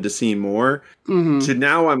wanted to see more. Mm-hmm. To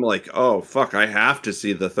now I'm like, oh, fuck, I have to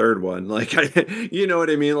see the third one. Like, you know what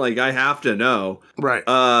I mean? Like, I have to know. Right.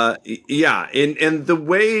 Yeah. And the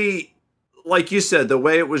way, like you said, the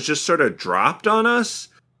way it was just sort of dropped on us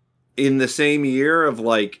in the same year of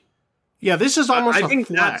like... Yeah, this is almost a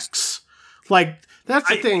flex. That's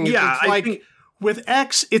the thing. Yeah, with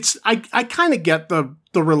X, I kind of get the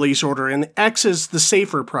release order, and X is the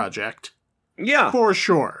safer project. Yeah. For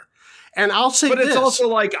sure. And I'll say But it's also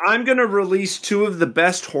like, I'm going to release 2 of the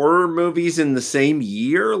best horror movies in the same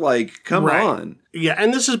year? Like, come on. Yeah,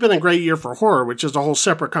 and this has been a great year for horror, which is a whole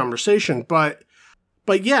separate conversation. But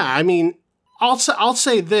yeah, I mean, I'll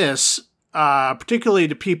say this, particularly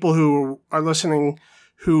to people who are listening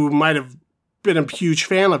who might have been a huge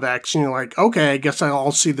fan of X, and you're like, okay, I guess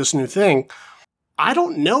I'll see this new thing. I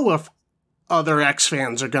don't know if other X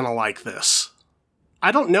fans are going to like this.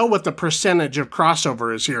 I don't know what the percentage of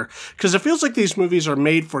crossover is here, because it feels like these movies are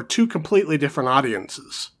made for 2 completely different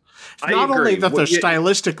audiences. It's not only that they're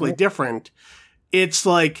stylistically different, it's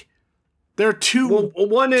like they're 2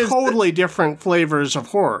 totally different flavors of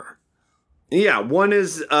horror. Yeah, one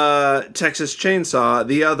is Texas Chainsaw,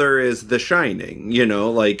 the other is The Shining,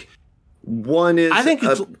 one is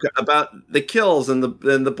about the kills and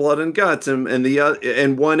the blood and guts,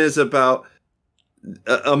 and one is about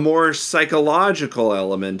a more psychological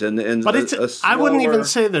element but I wouldn't even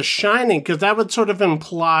say The Shining, because that would sort of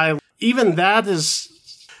imply even that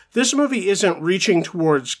is, this movie isn't reaching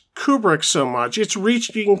towards Kubrick so much, it's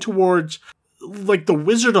reaching towards like The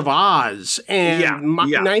Wizard of Oz and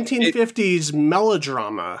 1950s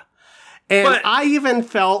melodrama, and I even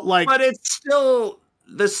felt like, but it's still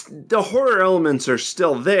the horror elements are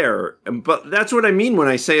still there, but that's what I mean when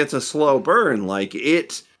I say it's a slow burn. Like,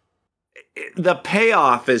 the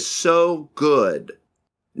payoff is so good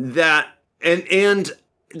that, and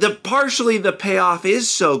partially the payoff is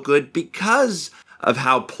so good because of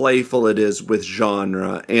how playful it is with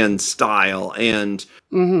genre and style and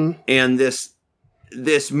this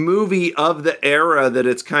movie of the era that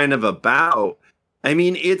it's kind of about. I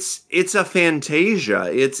mean, it's a fantasia.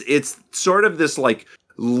 It's sort of this like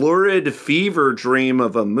lurid fever dream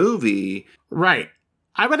of a movie. Right.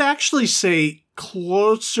 I would actually say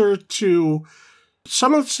closer to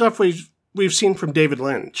some of the stuff we've seen from David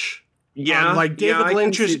Lynch. Yeah. Like David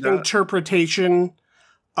Lynch's interpretation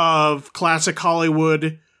of classic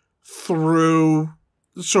Hollywood through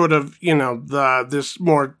sort of, this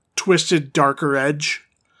more twisted, darker edge.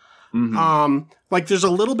 Mm-hmm. Like, there's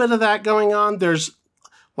a little bit of that going on. There's,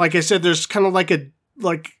 like I said, there's kind of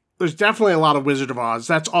there's definitely a lot of Wizard of Oz.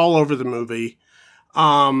 That's all over the movie.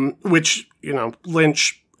 Which,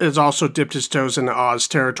 Lynch has also dipped his toes into Oz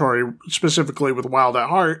territory, specifically with Wild at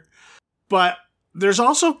Heart. But there's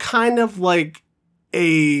also kind of like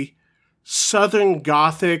a Southern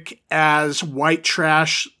Gothic as white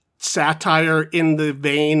trash satire in the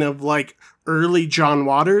vein of like early John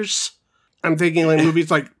Waters. I'm thinking like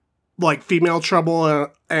movies like Female Trouble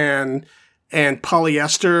and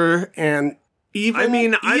Polyester and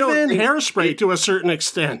even Hairspray to a certain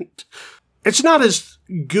extent. It's not as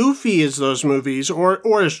goofy as those movies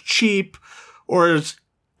or as cheap or as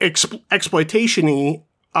exploitation-y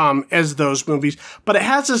as those movies, but it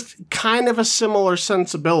has this kind of a similar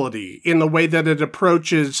sensibility in the way that it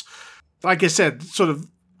approaches, like I said, sort of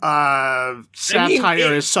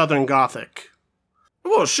satire as Southern Gothic.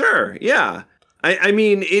 Well, sure, yeah. I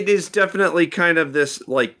mean, it is definitely kind of this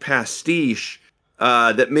like pastiche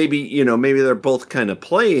that maybe they're both kind of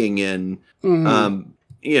playing in.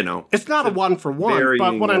 It's not a one for one,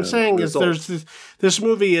 but what I'm saying results. Is this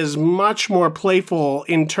movie is much more playful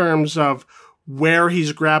in terms of where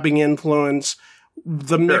he's grabbing influence,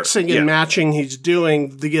 the mixing and matching he's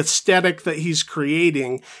doing, the aesthetic that he's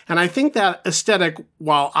creating. And I think that aesthetic,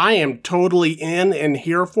 while I am totally in and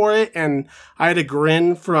here for it, and I had a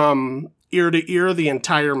grin from ear to ear the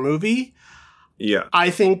entire movie,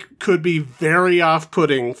 I think could be very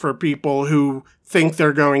off-putting for people who think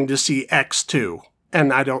they're going to see X2.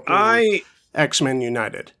 And I don't mean X-Men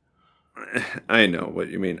United. I know what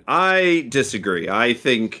you mean. I disagree. I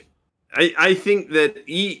think that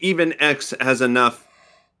even X has enough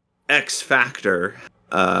X factor,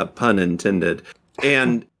 pun intended,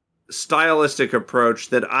 and stylistic approach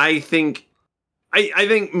that I think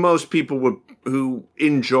most people who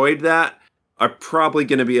enjoyed that are probably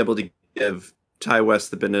going to be able to give Ti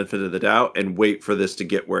West the benefit of the doubt and wait for this to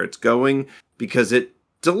get where it's going, because it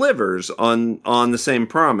delivers on the same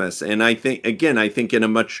promise. And I think in a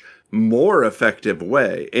much more effective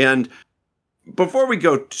way. And before we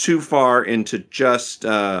go too far into just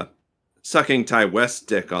sucking Ti West's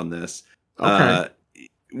dick on this,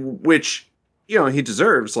 which, he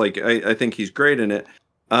deserves, like, I think he's great in it.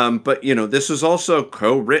 But, this was also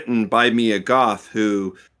co-written by Mia Goth,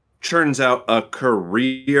 who churns out a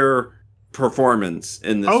career performance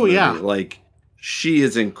in this movie. Yeah. Like, she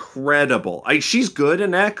is incredible. She's good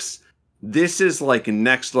in X. This is like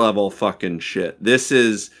next level fucking shit. This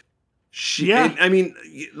is... I mean,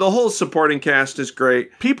 the whole supporting cast is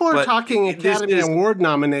great. People are talking Academy Award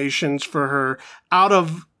nominations for her out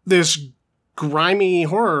of this grimy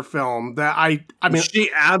horror film that I mean...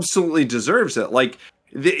 She absolutely deserves it. Like,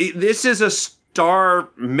 this is a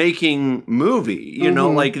star-making movie. You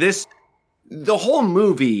know, like this... The whole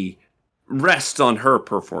movie rests on her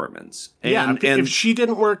performance. And if she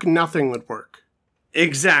didn't work, nothing would work.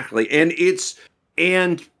 Exactly.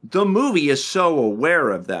 And the movie is so aware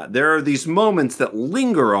of that. There are these moments that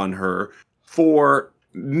linger on her for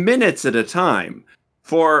minutes at a time,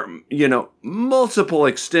 for, multiple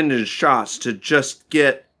extended shots to just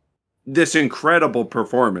get this incredible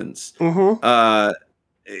performance. That,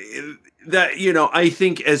 I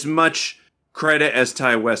think as much credit as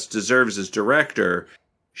Ti West deserves as director,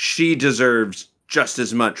 she deserves just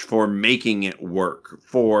as much for making it work,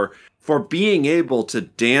 for being able to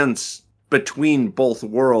dance between both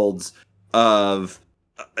worlds of,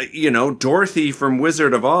 Dorothy from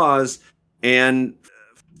Wizard of Oz and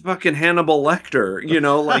fucking Hannibal Lecter,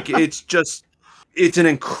 like it's an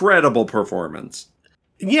incredible performance.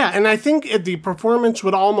 Yeah. And I think the performance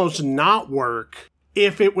would almost not work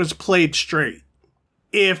if it was played straight.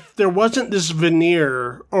 If there wasn't this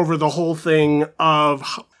veneer over the whole thing of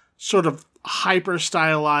sort of hyper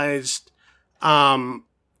stylized,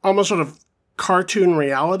 almost sort of cartoon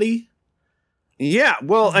reality. Yeah,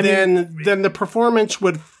 well, then the performance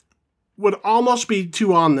would almost be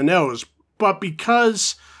too on the nose. But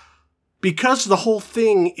because the whole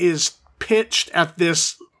thing is pitched at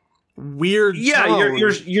this weird tone,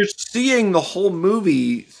 you're seeing the whole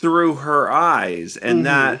movie through her eyes, and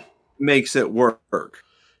that makes it work.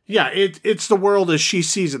 Yeah, it's the world as she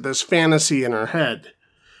sees it, this fantasy in her head.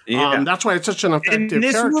 Yeah. That's why it's such an effective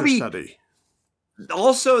character study.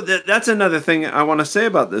 Also, that's another thing I want to say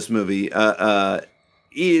about this movie.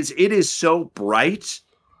 Is it is so bright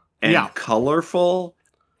and colorful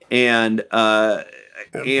and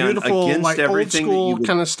beautiful, against like everything old school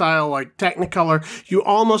kind of style, like Technicolor. You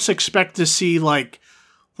almost expect to see like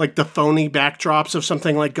the phony backdrops of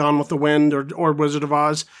something like Gone with the Wind or Wizard of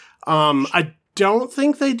Oz. I don't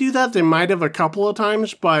think they do that. They might have a couple of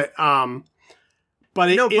times, but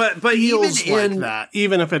it feels like that,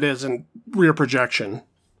 even if it isn't rear projection.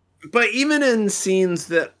 But even in scenes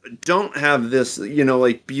that don't have this,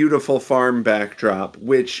 like beautiful farm backdrop,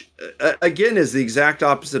 which again is the exact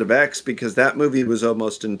opposite of X, because that movie was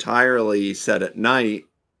almost entirely set at night,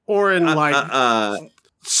 or in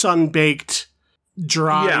sun-baked,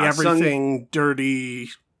 dry, dirty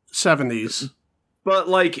 70s. But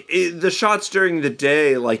like the shots during the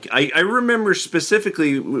day, like I remember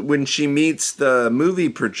specifically when she meets the movie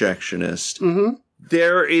projectionist. Mm-hmm.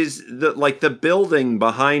 There is the building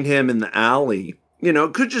behind him in the alley. You know,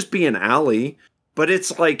 it could just be an alley, but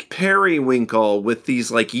it's like periwinkle with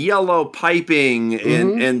these like yellow piping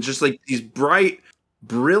and just like these bright,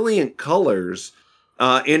 brilliant colors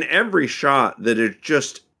in every shot that are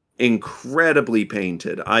just incredibly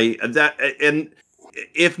painted. And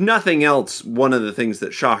if nothing else, one of the things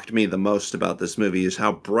that shocked me the most about this movie is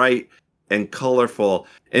how bright and colorful,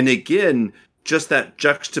 and again, just that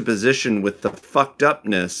juxtaposition with the fucked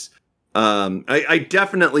upness. I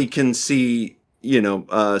definitely can see,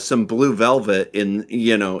 some Blue Velvet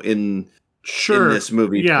in this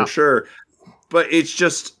movie for sure, but it's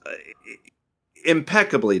just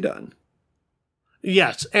impeccably done.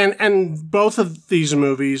 Yes, and both of these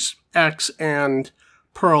movies, X and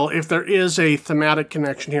Pearl, if there is a thematic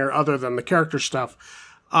connection here other than the character stuff,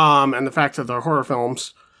 and the fact that they're horror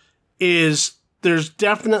films, is there's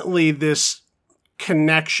definitely this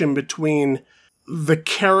connection between the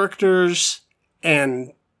characters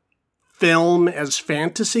and film as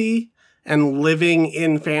fantasy and living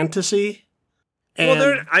in fantasy, and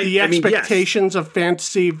the expectations of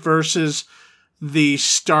fantasy versus the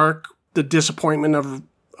disappointment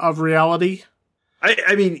of reality.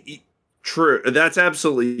 I mean, true. That's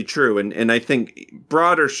absolutely true. And I think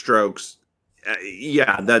broader strokes,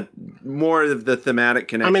 that more of the thematic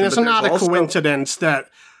connection. I mean, it's not a coincidence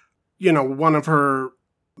that, one of her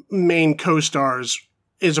main co-stars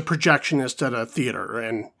is a projectionist at a theater.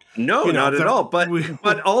 And no, not at all.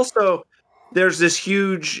 But also there's this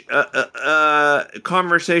huge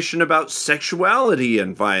conversation about sexuality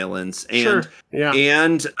and violence. And,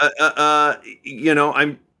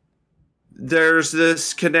 there's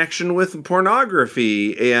this connection with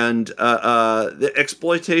pornography and the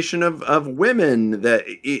exploitation of women that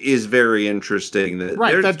is very interesting.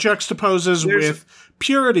 That juxtaposes with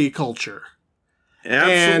purity culture.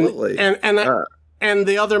 Absolutely. And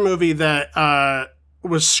the other movie that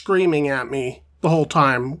was screaming at me the whole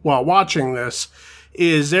time while watching this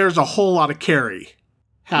is There's a Whole Lot of Carrie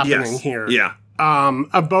happening here. Yeah.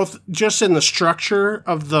 Both just in the structure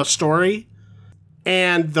of the story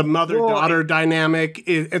and the mother-daughter dynamic.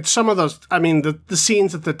 It's some of those, I mean, the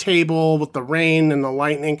scenes at the table with the rain and the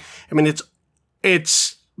lightning. I mean,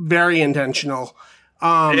 it's very intentional.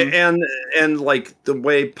 And like the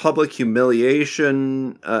way public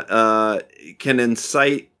humiliation can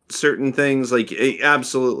incite certain things, like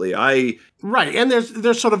absolutely. Right, and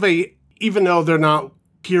there's sort of even though they're not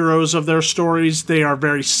heroes of their stories, they are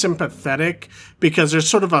very sympathetic because there's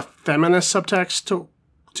sort of a feminist subtext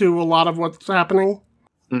to a lot of what's happening.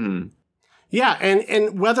 Mm-hmm. Yeah,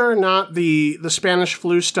 and whether or not the Spanish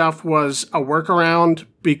flu stuff was a workaround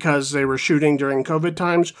because they were shooting during COVID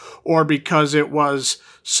times or because it was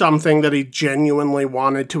something that he genuinely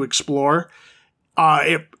wanted to explore,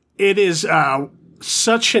 it is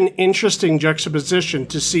such an interesting juxtaposition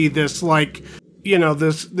to see this,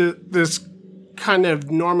 this kind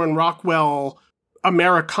of Norman Rockwell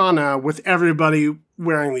Americana with everybody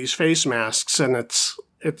wearing these face masks, and it's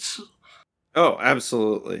oh,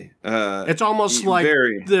 absolutely. It's almost like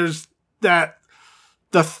there's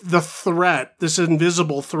the threat, this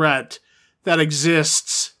invisible threat that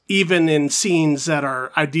exists even in scenes that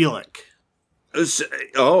are idyllic.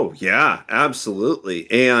 Oh, yeah, absolutely.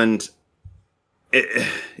 And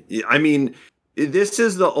I mean, this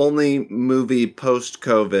is the only movie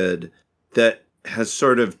post-COVID that has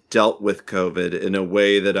sort of dealt with COVID in a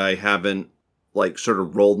way that I haven't sort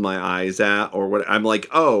of rolled my eyes at, or what I'm like,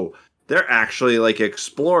 oh, they're actually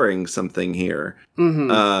exploring something here.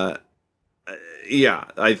 Mm-hmm. Yeah,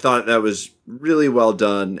 I thought that was really well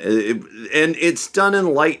done. And it's done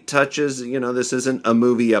in light touches. This isn't a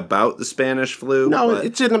movie about the Spanish flu. No,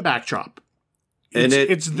 it's in the backdrop.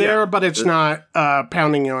 It's there, but it's not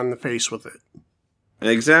pounding you on the face with it.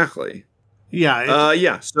 Exactly.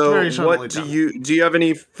 Yeah. So what do you have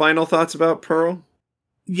any final thoughts about Pearl?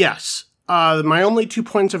 Yes. My only 2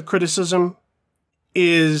 points of criticism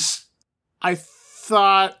is I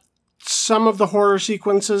thought some of the horror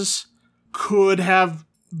sequences could have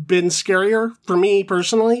been scarier for me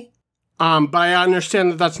personally. But I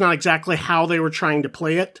understand that that's not exactly how they were trying to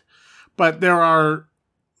play it. But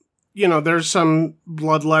there's some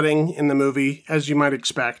bloodletting in the movie, as you might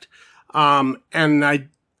expect. And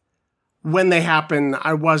when they happen,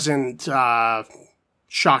 I wasn't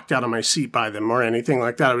shocked out of my seat by them or anything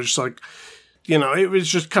like that. I was just like, it was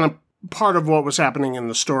just kind of part of what was happening in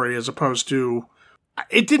the story, as opposed to,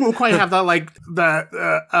 it didn't quite have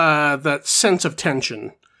that that sense of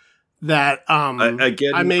tension that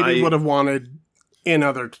I maybe would have wanted in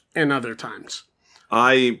other times.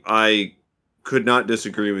 I could not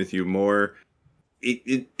disagree with you more.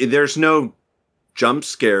 There's no jump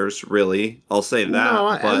scares, really. I'll say that. No,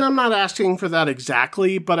 and I'm not asking for that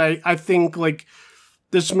exactly, but I think like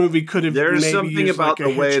this movie could have. There's maybe something used, about like,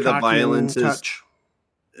 the way the violence is.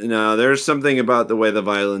 No, there's something about the way the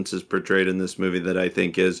violence is portrayed in this movie that I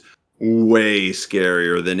think is way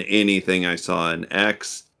scarier than anything I saw in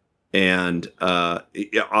X. And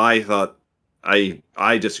I thought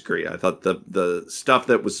I disagree. I thought the stuff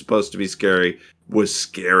that was supposed to be scary was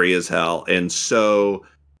scary as hell, and so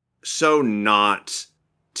not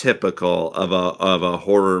typical of a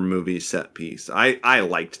horror movie set piece. I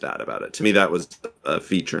liked that about it. To me, that was a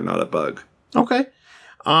feature, not a bug. Okay.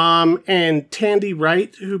 And Tandy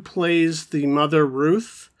Wright, who plays the mother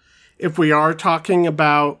Ruth, if we are talking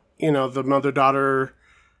about, the mother-daughter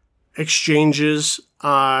exchanges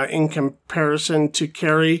in comparison to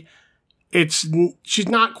Carrie, she's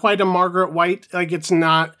not quite a Margaret White. Like, it's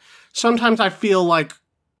not. Sometimes I feel like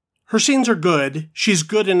her scenes are good. She's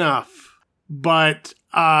good enough, but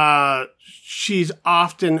she's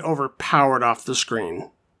often overpowered off the screen.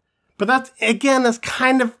 But that's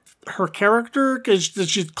kind of her character, because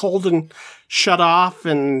she's cold and shut off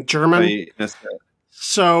and German.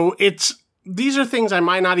 So these are things I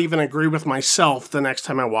might not even agree with myself the next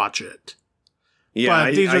time I watch it. Yeah,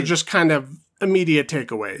 but these are just kind of immediate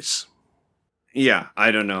takeaways. Yeah,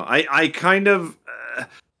 I don't know. I kind of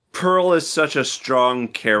Pearl is such a strong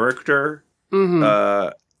character,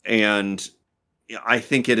 and I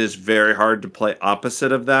think it is very hard to play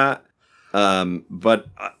opposite of that. But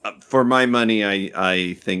for my money,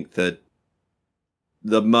 I think that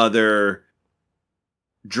the mother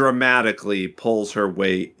dramatically pulls her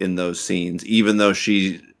weight in those scenes, even though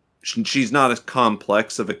she's not as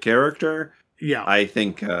complex of a character. Yeah, I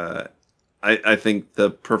think I think the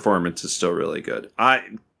performance is still really good. I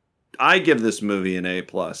give this movie an A+.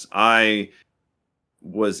 I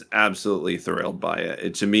was absolutely thrilled by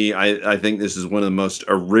it. To me, I think this is one of the most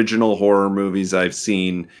original horror movies I've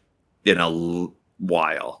seen in a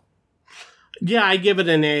while. Yeah, I give it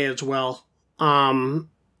an A as well. And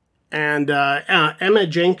Emma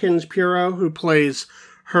Jenkins Puro, who plays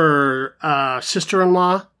her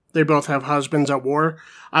sister-in-law, they both have husbands at war.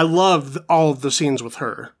 I love all of the scenes with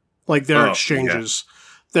her. Like, their exchanges. Yeah.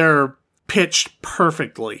 They're pitched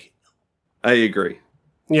perfectly. I agree.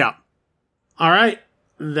 Yeah. All right.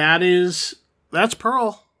 That's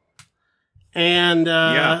Pearl. And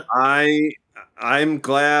I'm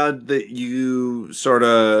glad that you sort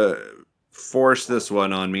of forced this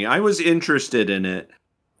one on me. I was interested in it,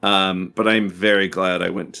 but I'm very glad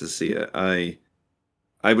I went to see it. I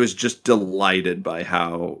was just delighted by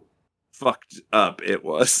how fucked up it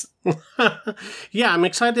was. Yeah, I'm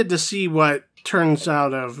excited to see what turns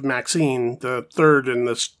out of Maxine, the third in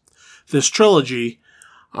this trilogy.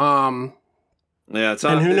 And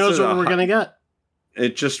who knows what we're gonna get?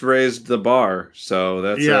 It just raised the bar, so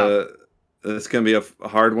that's going to be a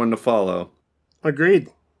hard one to follow. Agreed.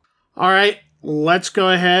 All right, let's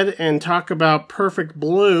go ahead and talk about Perfect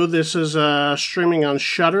Blue. This is streaming on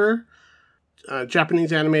Shudder, a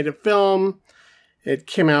Japanese animated film. It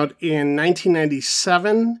came out in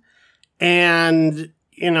 1997, and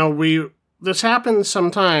this happens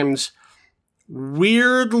sometimes.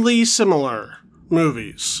 Weirdly similar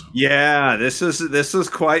movies. Yeah, this is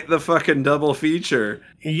quite the fucking double feature.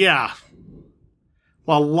 Yeah.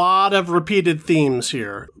 Well, a lot of repeated themes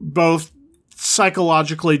here, both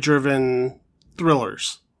psychologically driven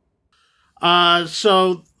thrillers.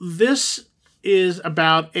 So this is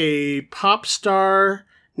about a pop star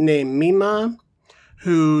named Mima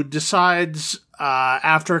who decides,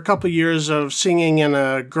 after a couple years of singing in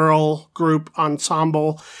a girl group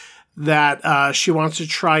ensemble, that she wants to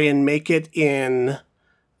try and make it in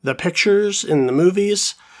the pictures, in the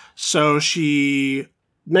movies. So she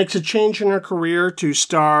makes a change in her career to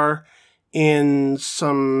star in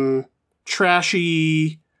some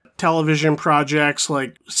trashy television projects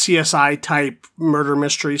like CSI-type murder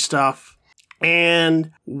mystery stuff.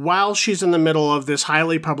 And while she's in the middle of this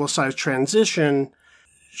highly publicized transition,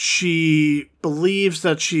 she believes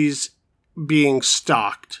that she's being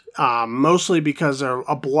stalked, mostly because of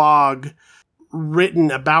a blog written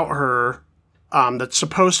about her that's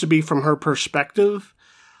supposed to be from her perspective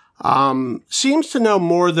seems to know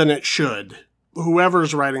more than it should.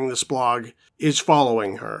 Whoever's writing this blog is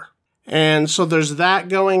following her. And so there's that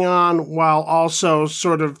going on, while also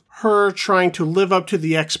sort of her trying to live up to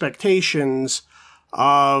the expectations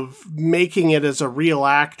of making it as a real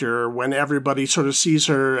actor when everybody sort of sees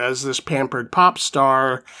her as this pampered pop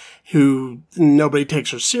star who nobody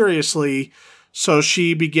takes her seriously. So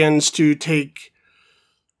she begins to take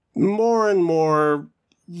more and more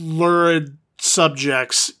lurid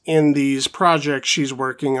subjects in these projects she's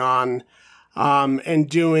working on, and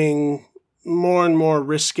doing more and more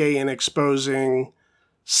risque and exposing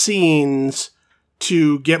scenes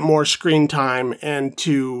to get more screen time and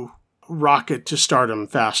to rocket to stardom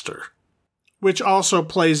faster. Which also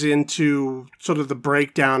plays into sort of the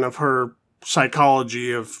breakdown of her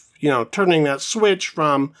psychology of, turning that switch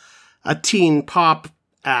from a teen pop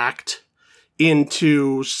act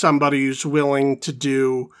into somebody who's willing to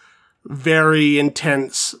do very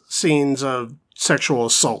intense scenes of sexual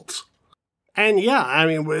assault. And yeah, I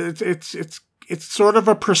mean, it's sort of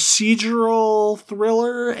a procedural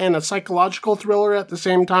thriller and a psychological thriller at the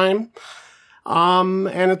same time.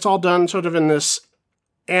 And it's all done sort of in this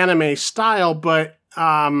anime style, but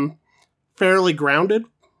fairly grounded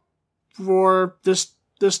for this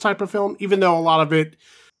type of film, even though a lot of it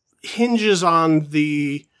hinges on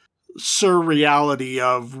the surreality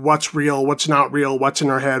of what's real, what's not real, what's in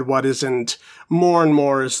her head, what isn't, more and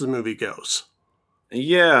more as the movie goes.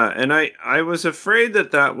 Yeah, and I was afraid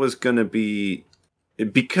that was going to be,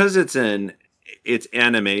 because it's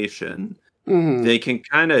animation, they can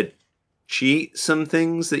kind of cheat some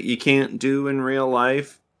things that you can't do in real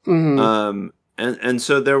life. And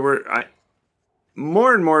so there were,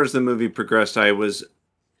 more and more as the movie progressed, I was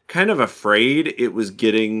kind of afraid it was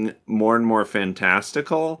getting more and more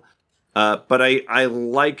fantastical. But I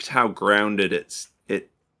liked how grounded it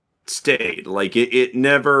stayed. Like it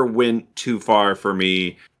never went too far for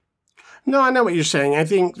me. No, I know what you're saying. I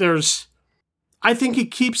think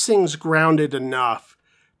it keeps things grounded enough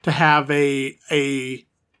to have a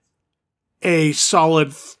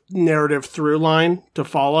solid narrative through line to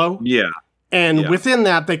follow. Yeah. And within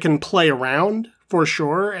that, they can play around for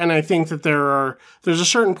sure. And I think that there's a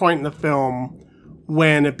certain point in the film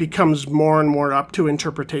when it becomes more and more up to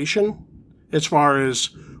interpretation as far as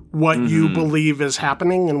what you believe is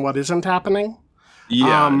happening and what isn't happening.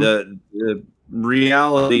 Yeah, the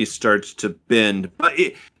reality starts to bend.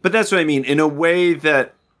 But that's what I mean. In a way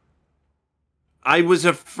that I was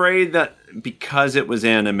afraid that because it was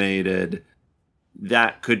animated,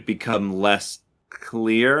 that could become less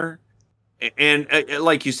clear. And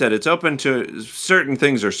like you said, it's open to, certain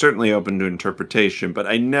things are certainly open to interpretation, but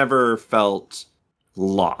I never felt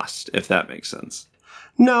lost, if that makes sense.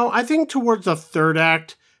 No, I think towards the third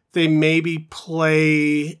act, they maybe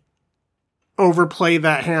overplay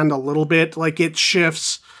that hand a little bit. Like it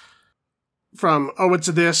shifts from, oh, it's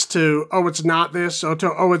this to, oh, it's not this,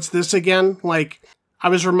 to, oh, it's this again. Like I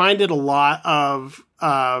was reminded a lot of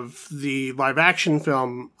the live action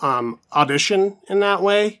film Audition in that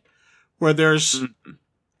way, where there's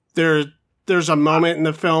a moment in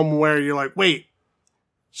the film where you're like, wait,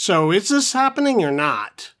 so is this happening or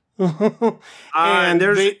not? And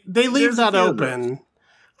they leave that open.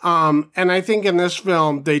 And I think in this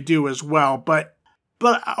film they do as well. But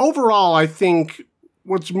overall, I think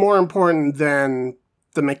what's more important than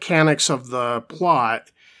the mechanics of the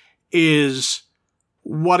plot is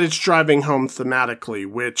what it's driving home thematically,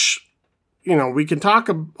 which, we can talk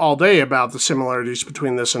all day about the similarities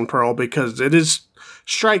between this and Pearl because it is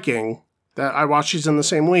striking that I watched these in the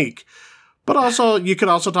same week. But also, you could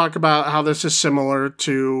also talk about how this is similar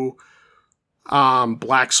to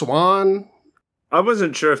Black Swan. I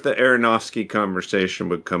wasn't sure if the Aronofsky conversation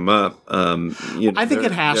would come up. I think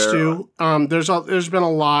it has to. There's been a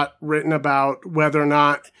lot written about whether or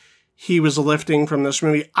not he was lifting from this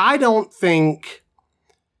movie. I don't think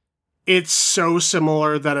it's so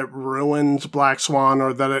similar that it ruins Black Swan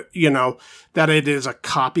or that that it is a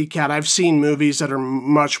copycat. I've seen movies that are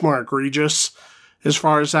much more egregious as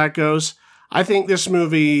far as that goes. I think this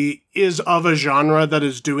movie is of a genre that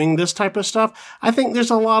is doing this type of stuff. I think there's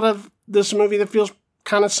a lot of this movie that feels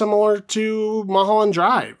kind of similar to Mulholland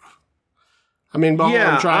Drive. I mean,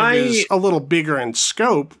 Mulholland Drive is a little bigger in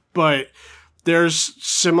scope, but there's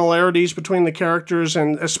similarities between the characters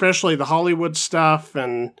and especially the Hollywood stuff.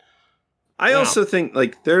 And I also think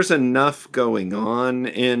there's enough going on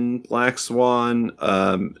in Black Swan.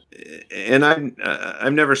 And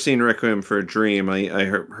I've never seen Requiem for a Dream. I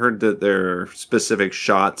heard that there are specific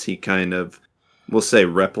shots he kind of, we'll say,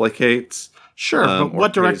 replicates. Sure, but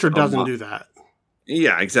what director doesn't do that?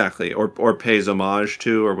 Yeah, exactly. Or pays homage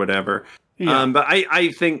to or whatever. Yeah. But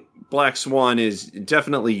I think Black Swan is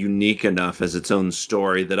definitely unique enough as its own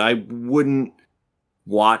story that I wouldn't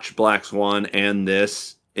watch Black Swan and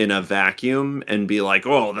this in a vacuum and be like,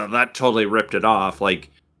 oh, that totally ripped it off. Like,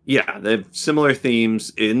 yeah, they have similar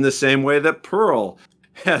themes in the same way that Pearl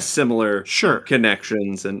has similar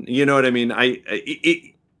connections. And you know what I mean?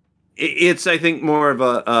 It's, I think, more of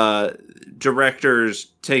a directors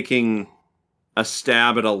taking a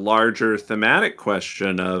stab at a larger thematic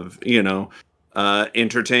question of,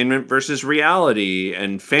 entertainment versus reality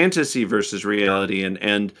and fantasy versus reality,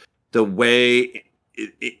 and the way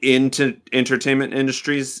into entertainment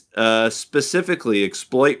industries specifically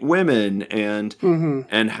exploit women, and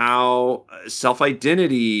how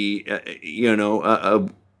self-identity,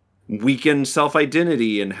 weakened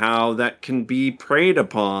self-identity, and how that can be preyed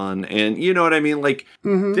upon, and you know what I mean? Like,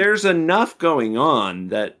 there's enough going on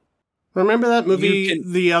that. Remember that movie,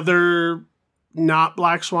 the other not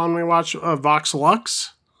Black Swan we watched, Vox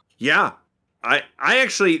Lux? Yeah. I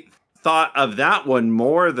actually thought of that one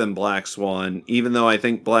more than Black Swan, even though I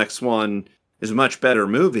think Black Swan is a much better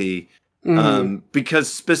movie,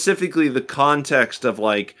 because specifically the context of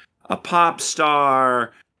like a pop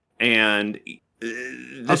star and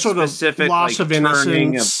the sort specific of loss of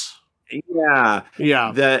innocence. Yeah.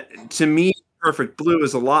 That, to me, Perfect Blue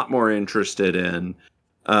is a lot more interested in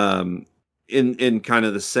kind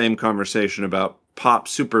of the same conversation about pop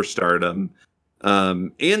superstardom.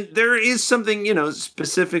 And there is something,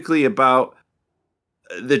 specifically about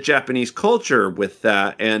the Japanese culture with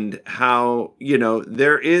that, and how,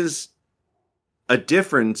 there is a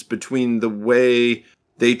difference between the way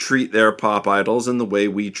they treat their pop idols and the way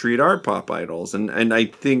we treat our pop idols. And I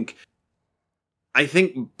think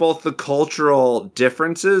both the cultural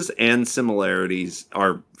differences and similarities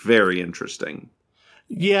are very interesting.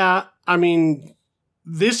 Yeah, I mean,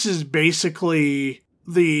 this is basically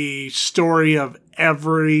the story of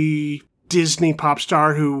every Disney pop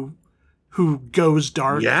star who goes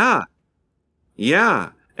dark. Yeah.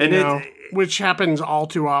 And which happens all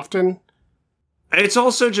too often. It's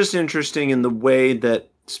also just interesting in the way that,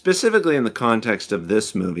 specifically in the context of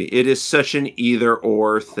this movie, it is such an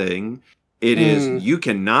either-or thing. It is, you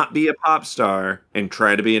cannot be a pop star and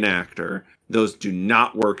try to be an actor. Those do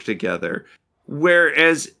not work together.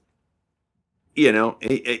 Whereas,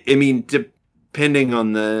 I mean, depending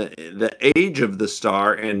on the age of the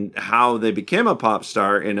star and how they became a pop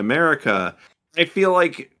star in America, I feel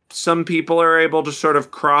like some people are able to sort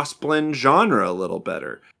of cross-blend genre a little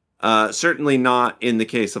better. Certainly not in the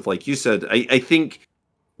case of, like you said, I think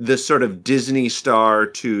the sort of Disney star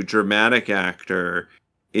to dramatic actor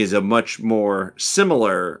is a much more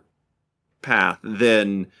similar path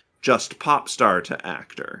than just pop star to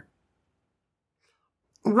actor.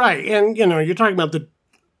 Right. And, you're talking about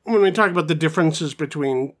when we talk about the differences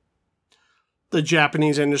between the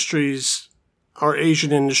Japanese industries or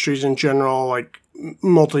Asian industries in general, like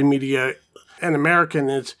multimedia and American,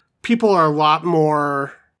 is people are a lot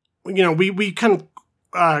more, we kind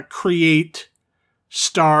of create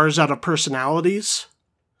stars out of personalities.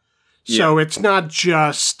 Yeah. So it's not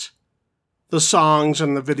just the songs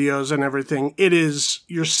and the videos and everything. It is,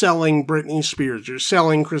 you're selling Britney Spears, you're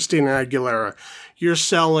selling Christina Aguilera, you're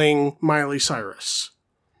selling Miley Cyrus,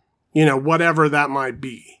 whatever that might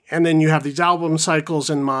be. And then you have these album cycles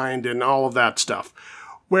in mind and all of that stuff.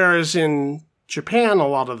 Whereas in Japan, a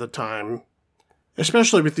lot of the time,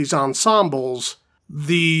 especially with these ensembles,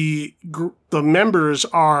 the members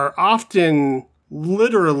are often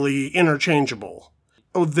literally interchangeable.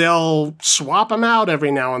 They'll swap them out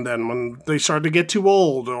every now and then when they start to get too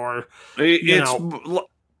old, or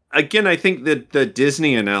Again, I think that the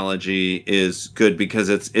Disney analogy is good because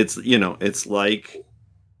it's like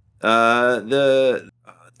the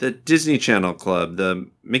Disney Channel Club, the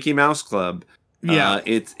Mickey Mouse Club. Yeah,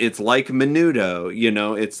 it's like Menudo.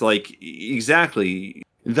 It's like, exactly,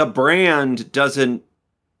 the brand doesn't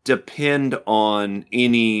depend on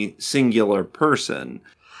any singular person.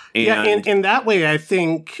 And in that way, I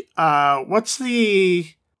think, what's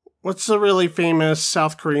the really famous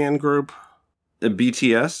South Korean group? The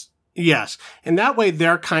BTS? Yes. In that way,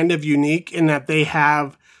 they're kind of unique in that they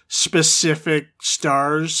have specific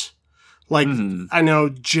stars. Like, I know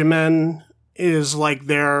Jimin is like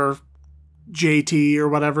their JT or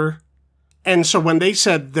whatever. And so when they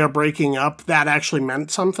said they're breaking up, that actually meant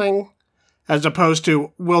something, as opposed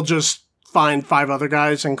to, we'll just find 5 other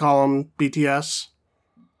guys and call them BTS.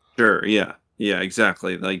 Sure, yeah. Yeah,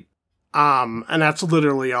 exactly. Like, and that's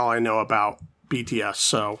literally all I know about BTS,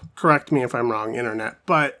 so correct me if I'm wrong, internet.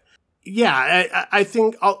 But yeah, I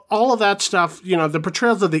think all of that stuff, the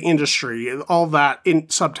portrayals of the industry, all that in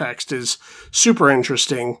subtext is super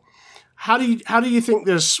interesting. How do you think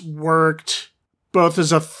this worked, both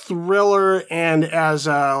as a thriller and as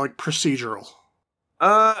a procedural?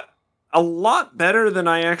 A lot better than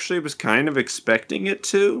I actually was kind of expecting it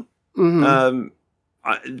to. Mm-hmm.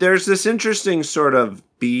 There's this interesting sort of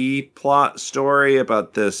B-plot story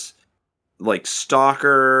about this,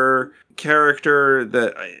 stalker character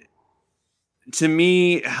that, to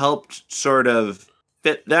me, helped sort of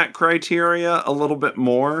fit that criteria a little bit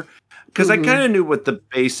more, because I kind of knew what the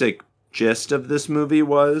basic gist of this movie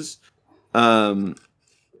was. And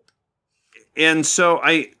so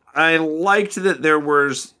I liked that there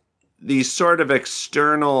was these sort of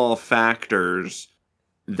external factors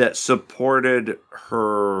that supported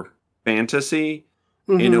her fantasy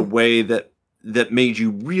in a way that made you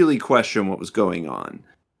really question what was going on.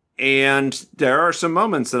 And there are some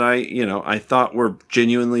moments that I thought were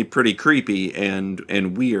genuinely pretty creepy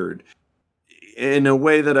and weird in a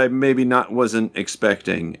way that I maybe wasn't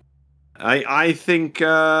expecting. I think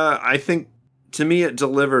to me it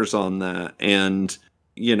delivers on that, and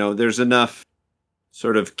there's enough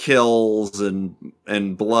sort of kills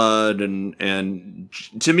and blood and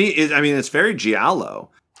to me it's very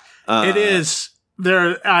giallo. It is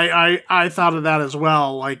there. I thought of that as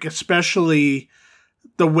well, like especially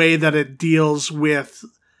the way that it deals with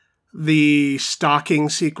the stalking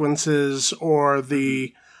sequences or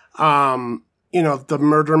the the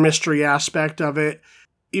murder mystery aspect of it.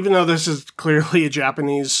 Even though this is clearly a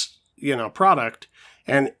Japanese product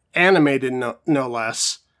and animated no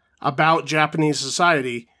less about Japanese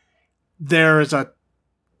society, there is a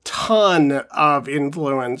ton of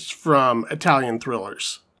influence from Italian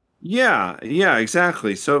thrillers. Yeah,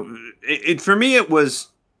 exactly. So for me, it was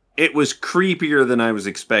creepier than I was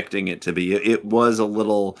expecting it to be. It was a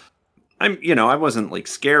little, I wasn't like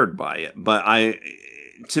scared by it, but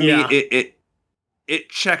me, it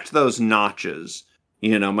checked those notches.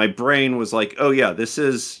 My brain was like, oh yeah, this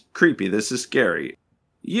is creepy. This is scary.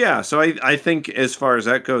 Yeah. So I think as far as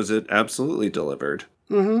that goes, it absolutely delivered.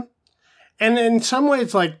 Mm-hmm. And in some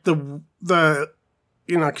ways, like the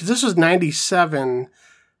because this was 97,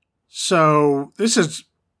 so this is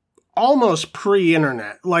almost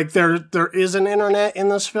pre-internet. Like there is an internet in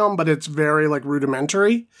this film, but it's very like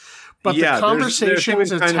rudimentary. But the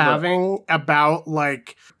conversations it's having about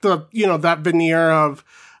like the that veneer of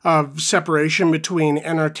separation between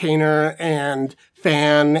entertainer and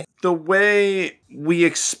fan. The way we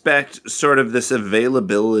expect sort of this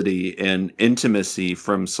availability and intimacy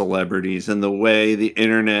from celebrities, and the way the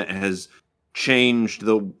internet has changed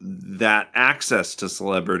that access to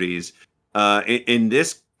celebrities in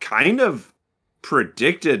this kind of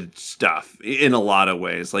predicted stuff in a lot of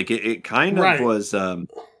ways. Like it kind of was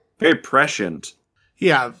very prescient.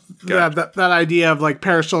 Yeah, that idea of like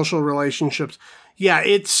parasocial relationships. Yeah,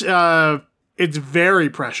 it's very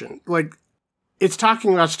prescient. Like it's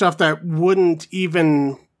talking about stuff that we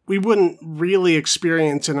wouldn't really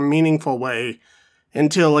experience in a meaningful way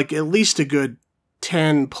until like at least a good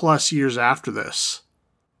 10 plus years after this.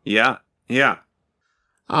 Yeah.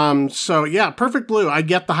 So yeah, Perfect Blue. I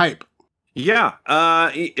get the hype. Yeah.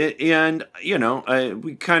 And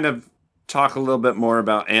we kind of talk a little bit more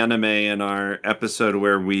about anime in our episode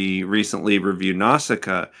where we recently reviewed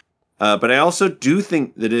Nausicaa. But I also do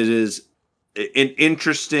think that it is an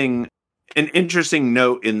interesting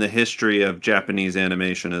note in the history of Japanese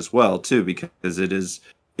animation as well, too, because it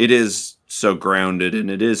is so grounded and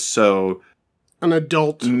it is so an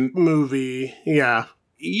adult movie. Yeah.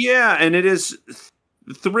 Yeah. And it is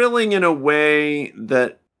thrilling in a way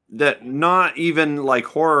that not even like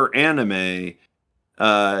horror anime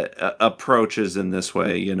approaches in this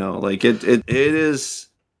way, like it is.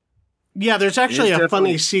 Yeah, there's actually a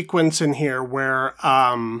funny sequence in here where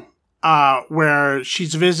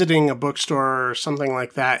she's visiting a bookstore or something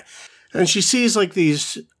like that, and she sees like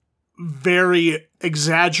these very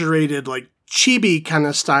exaggerated, like chibi kind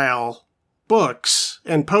of style books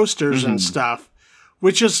and posters and stuff,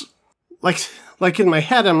 which is like in my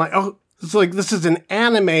head, I'm like, oh, it's like this is an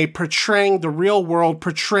anime portraying the real world,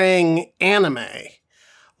 portraying anime.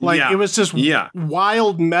 Like it was this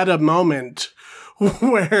wild meta moment.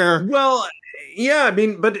 Where I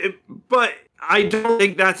mean, but I don't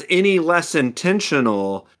think that's any less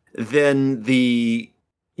intentional than the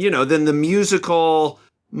musical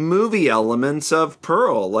movie elements of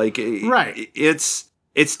Pearl. Like, it's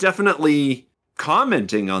definitely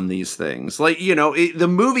commenting on these things. Like, the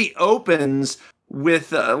movie opens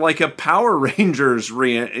with like a Power Rangers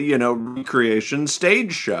recreation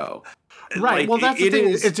stage show. Right. Like, well, that's the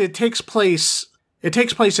thing. It takes place. It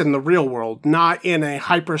takes place in the real world, not in a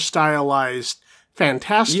hyper-stylized,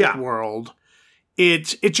 fantastic world.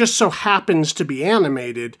 It just so happens to be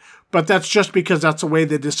animated, but that's just because that's the way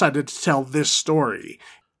they decided to tell this story.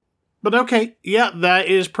 But okay, yeah, that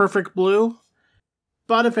is Perfect Blue.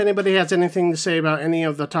 But if anybody has anything to say about any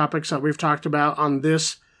of the topics that we've talked about on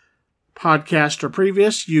this podcast or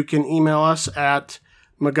previous, you can email us at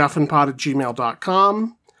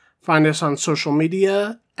MacGuffinPod@gmail.com. Find us on social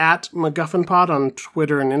media at MacGuffinPod on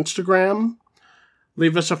Twitter and Instagram.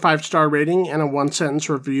 Leave us a 5-star rating and a 1-sentence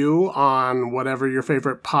review on whatever your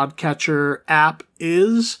favorite podcatcher app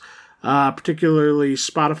is, particularly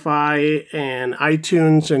Spotify and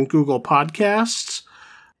iTunes and Google Podcasts.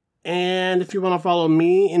 And if you want to follow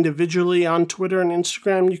me individually on Twitter and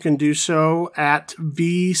Instagram, you can do so at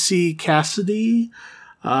VC Cassidy.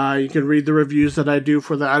 You can read the reviews that I do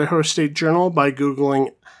for the Idaho State Journal by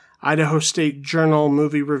Googling Idaho State Journal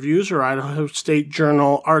Movie Reviews or Idaho State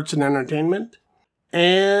Journal Arts and Entertainment.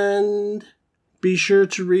 And be sure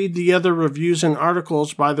to read the other reviews and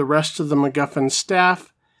articles by the rest of the MacGuffin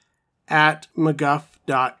staff at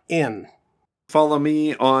mcguff.in. Follow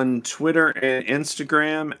me on Twitter and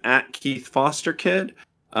Instagram at Keith Fosterkid.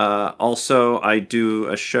 Also, I do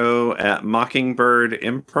a show at Mockingbird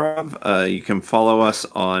Improv. You can follow us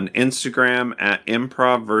on Instagram at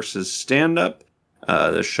Improv versus Stand-Up.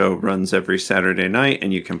 The show runs every Saturday night,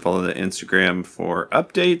 and you can follow the Instagram for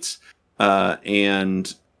updates.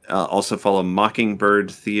 And also follow Mockingbird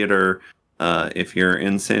Theater if you're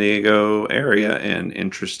in San Diego area and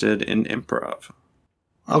interested in improv.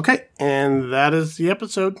 Okay, and that is the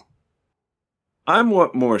episode. I'm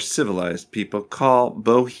what more civilized people call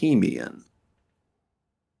bohemian.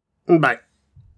 Bye.